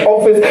see the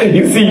office,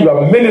 you see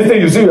your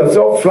ministry, you see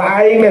yourself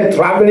flying and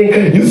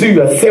traveling, you see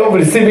yourself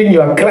receiving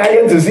your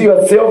clients, you see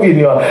yourself in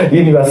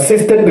your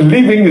assisted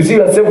living, you see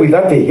yourself with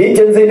that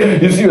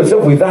agency, you see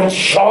yourself with that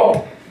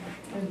shop.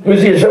 You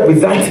see yourself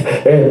with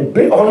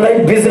that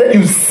online business.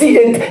 You see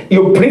it,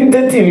 you print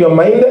it in your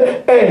mind,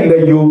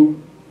 and you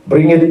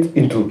bring it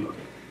into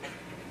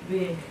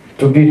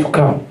to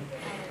come.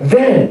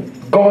 Then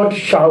God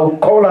shall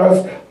call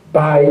us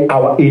by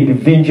our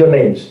individual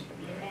names.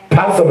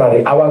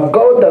 Personally, our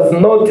God does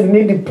not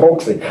need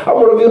proxy. How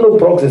many of you know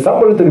proxy?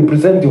 Somebody to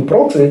represent you.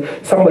 Proxy,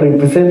 somebody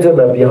represents you on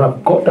their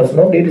behalf. God does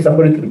not need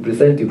somebody to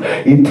represent you.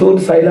 He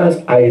told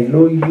Silas, I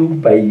know you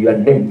by your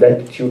name.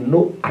 That you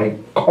know I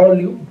call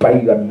you by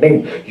your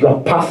name.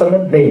 Your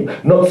personal name,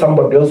 not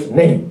somebody else's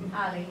name.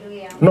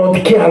 Hallelujah.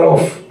 Not care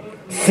of.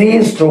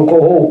 See stroke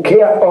oh,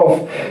 care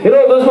of. You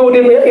know, those people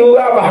didn't, you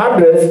have a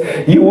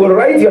address, you will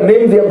write your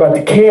name there,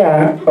 but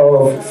care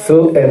of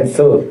so and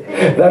so.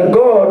 That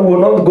God will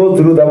not go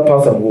through that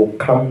person, will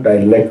come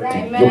direct to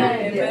you.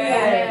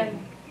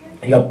 Amen.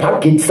 Your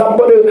package,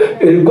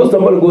 somebody goes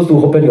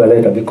to open your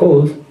letter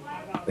because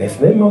his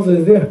name also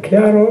is there,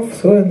 care of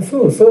so and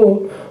so.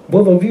 So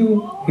both of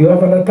you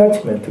have an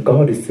attachment.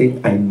 God is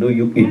saying, I know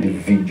you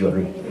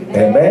individually.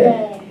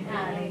 Amen.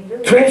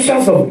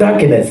 Treasures of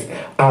darkness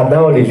are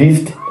now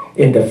released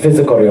in the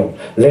physical realm.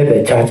 Let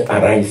the church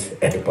arise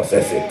and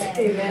possess it.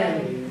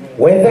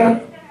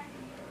 Amen.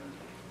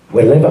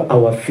 Wherever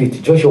our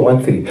feet, Joshua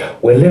 1:3,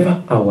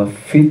 wherever our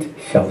feet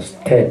shall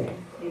step,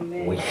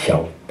 amen, we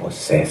shall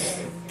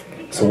possess.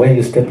 So where are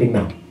you stepping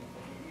now?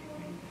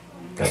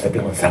 You're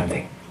stepping on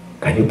something.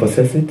 Can you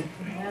possess it?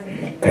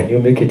 Can you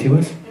make it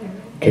yours?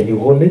 Can you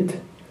hold it?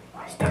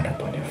 Stand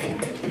up on your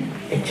feet.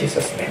 In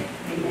Jesus' name.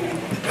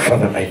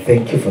 Father, I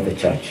thank you for the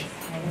church.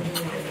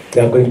 They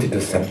are going to do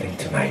something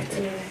tonight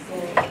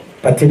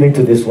pertaining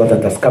to this word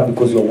that has come,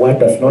 because your word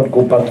does not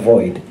go back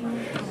void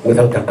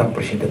without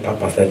accomplishing the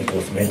purpose that it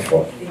was meant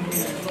for.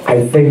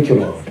 I thank you,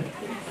 Lord.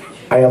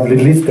 I have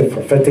released the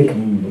prophetic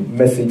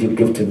message you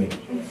give to me,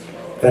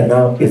 that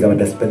now is our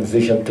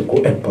dispensation to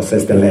go and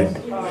possess the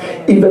land.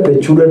 Even the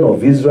children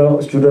of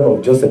Israel, children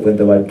of Joseph, when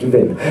they were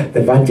given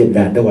the virgin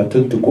land, they were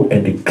told to go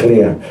and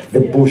declare the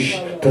bush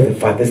to the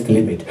farthest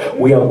limit.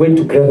 We are going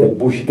to clear the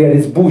bush. There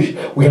is bush.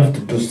 We have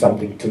to do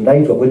something.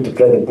 Tonight we are going to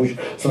clear the bush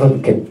so that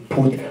we can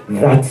put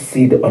that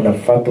seed on a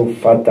fertile,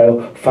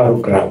 fallow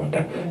ground.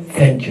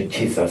 Thank you,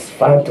 Jesus.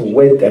 Fertile,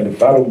 wet, and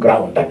fallow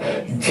ground.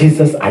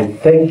 Jesus, I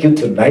thank you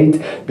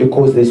tonight,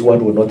 because this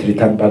word will not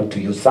return back to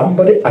you.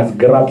 Somebody has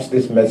grasped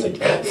this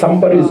message.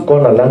 Somebody is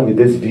gone along with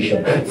this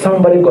vision.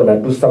 Somebody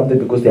gonna do something,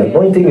 because the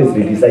anointing is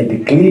released. I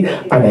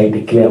declare and I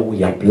declare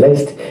we are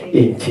blessed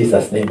in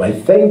Jesus' name. I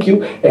thank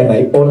you and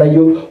I honor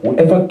you.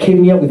 Whoever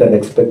came here with an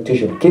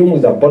expectation, came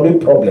with a body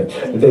problem,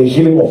 the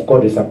healing of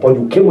God is upon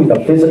you. Came with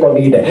a physical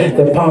need,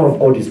 the power of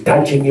God is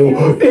touching you.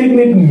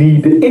 Any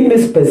need, any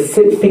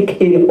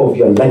specific area of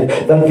your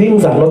life, that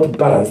things are not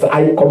balanced.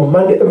 I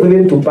command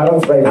everything to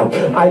balance right now.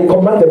 I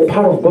command the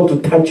power of God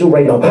to touch you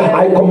right now.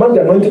 I command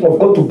the anointing of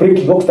God to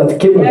break yokes that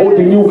came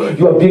holding you.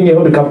 You are being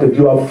held captive.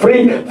 You are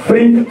free,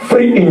 free,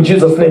 free in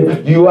Jesus'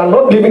 name. You are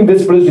not leaving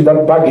this place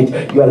without baggage.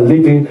 You are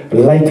living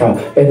lighter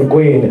and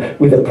going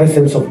with the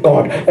presence of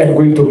God and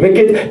going to make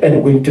it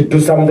and going to do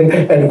something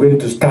and going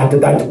to start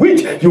that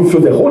which you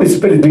feel the Holy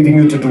Spirit leading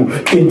you to do.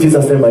 In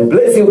Jesus' name, I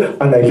bless you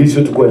and I lead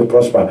you to go and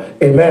prosper.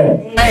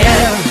 Amen.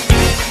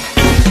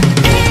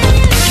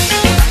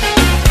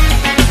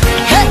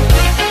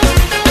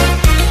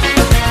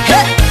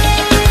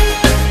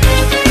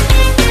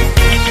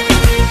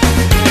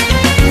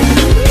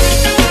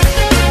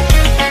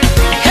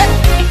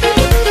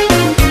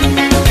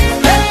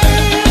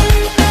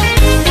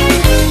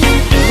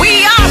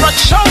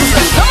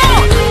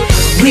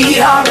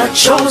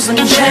 Chosen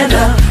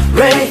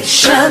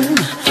generation,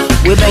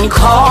 we've been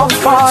called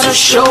for to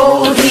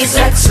show His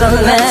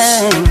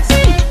excellence.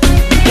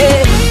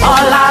 Yeah,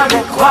 all I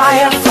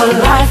require for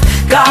life,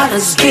 God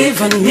has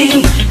given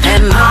me,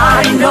 and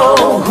I know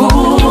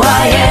who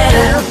I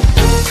am.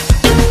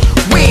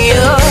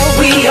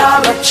 We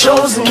are a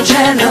chosen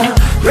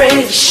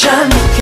generation.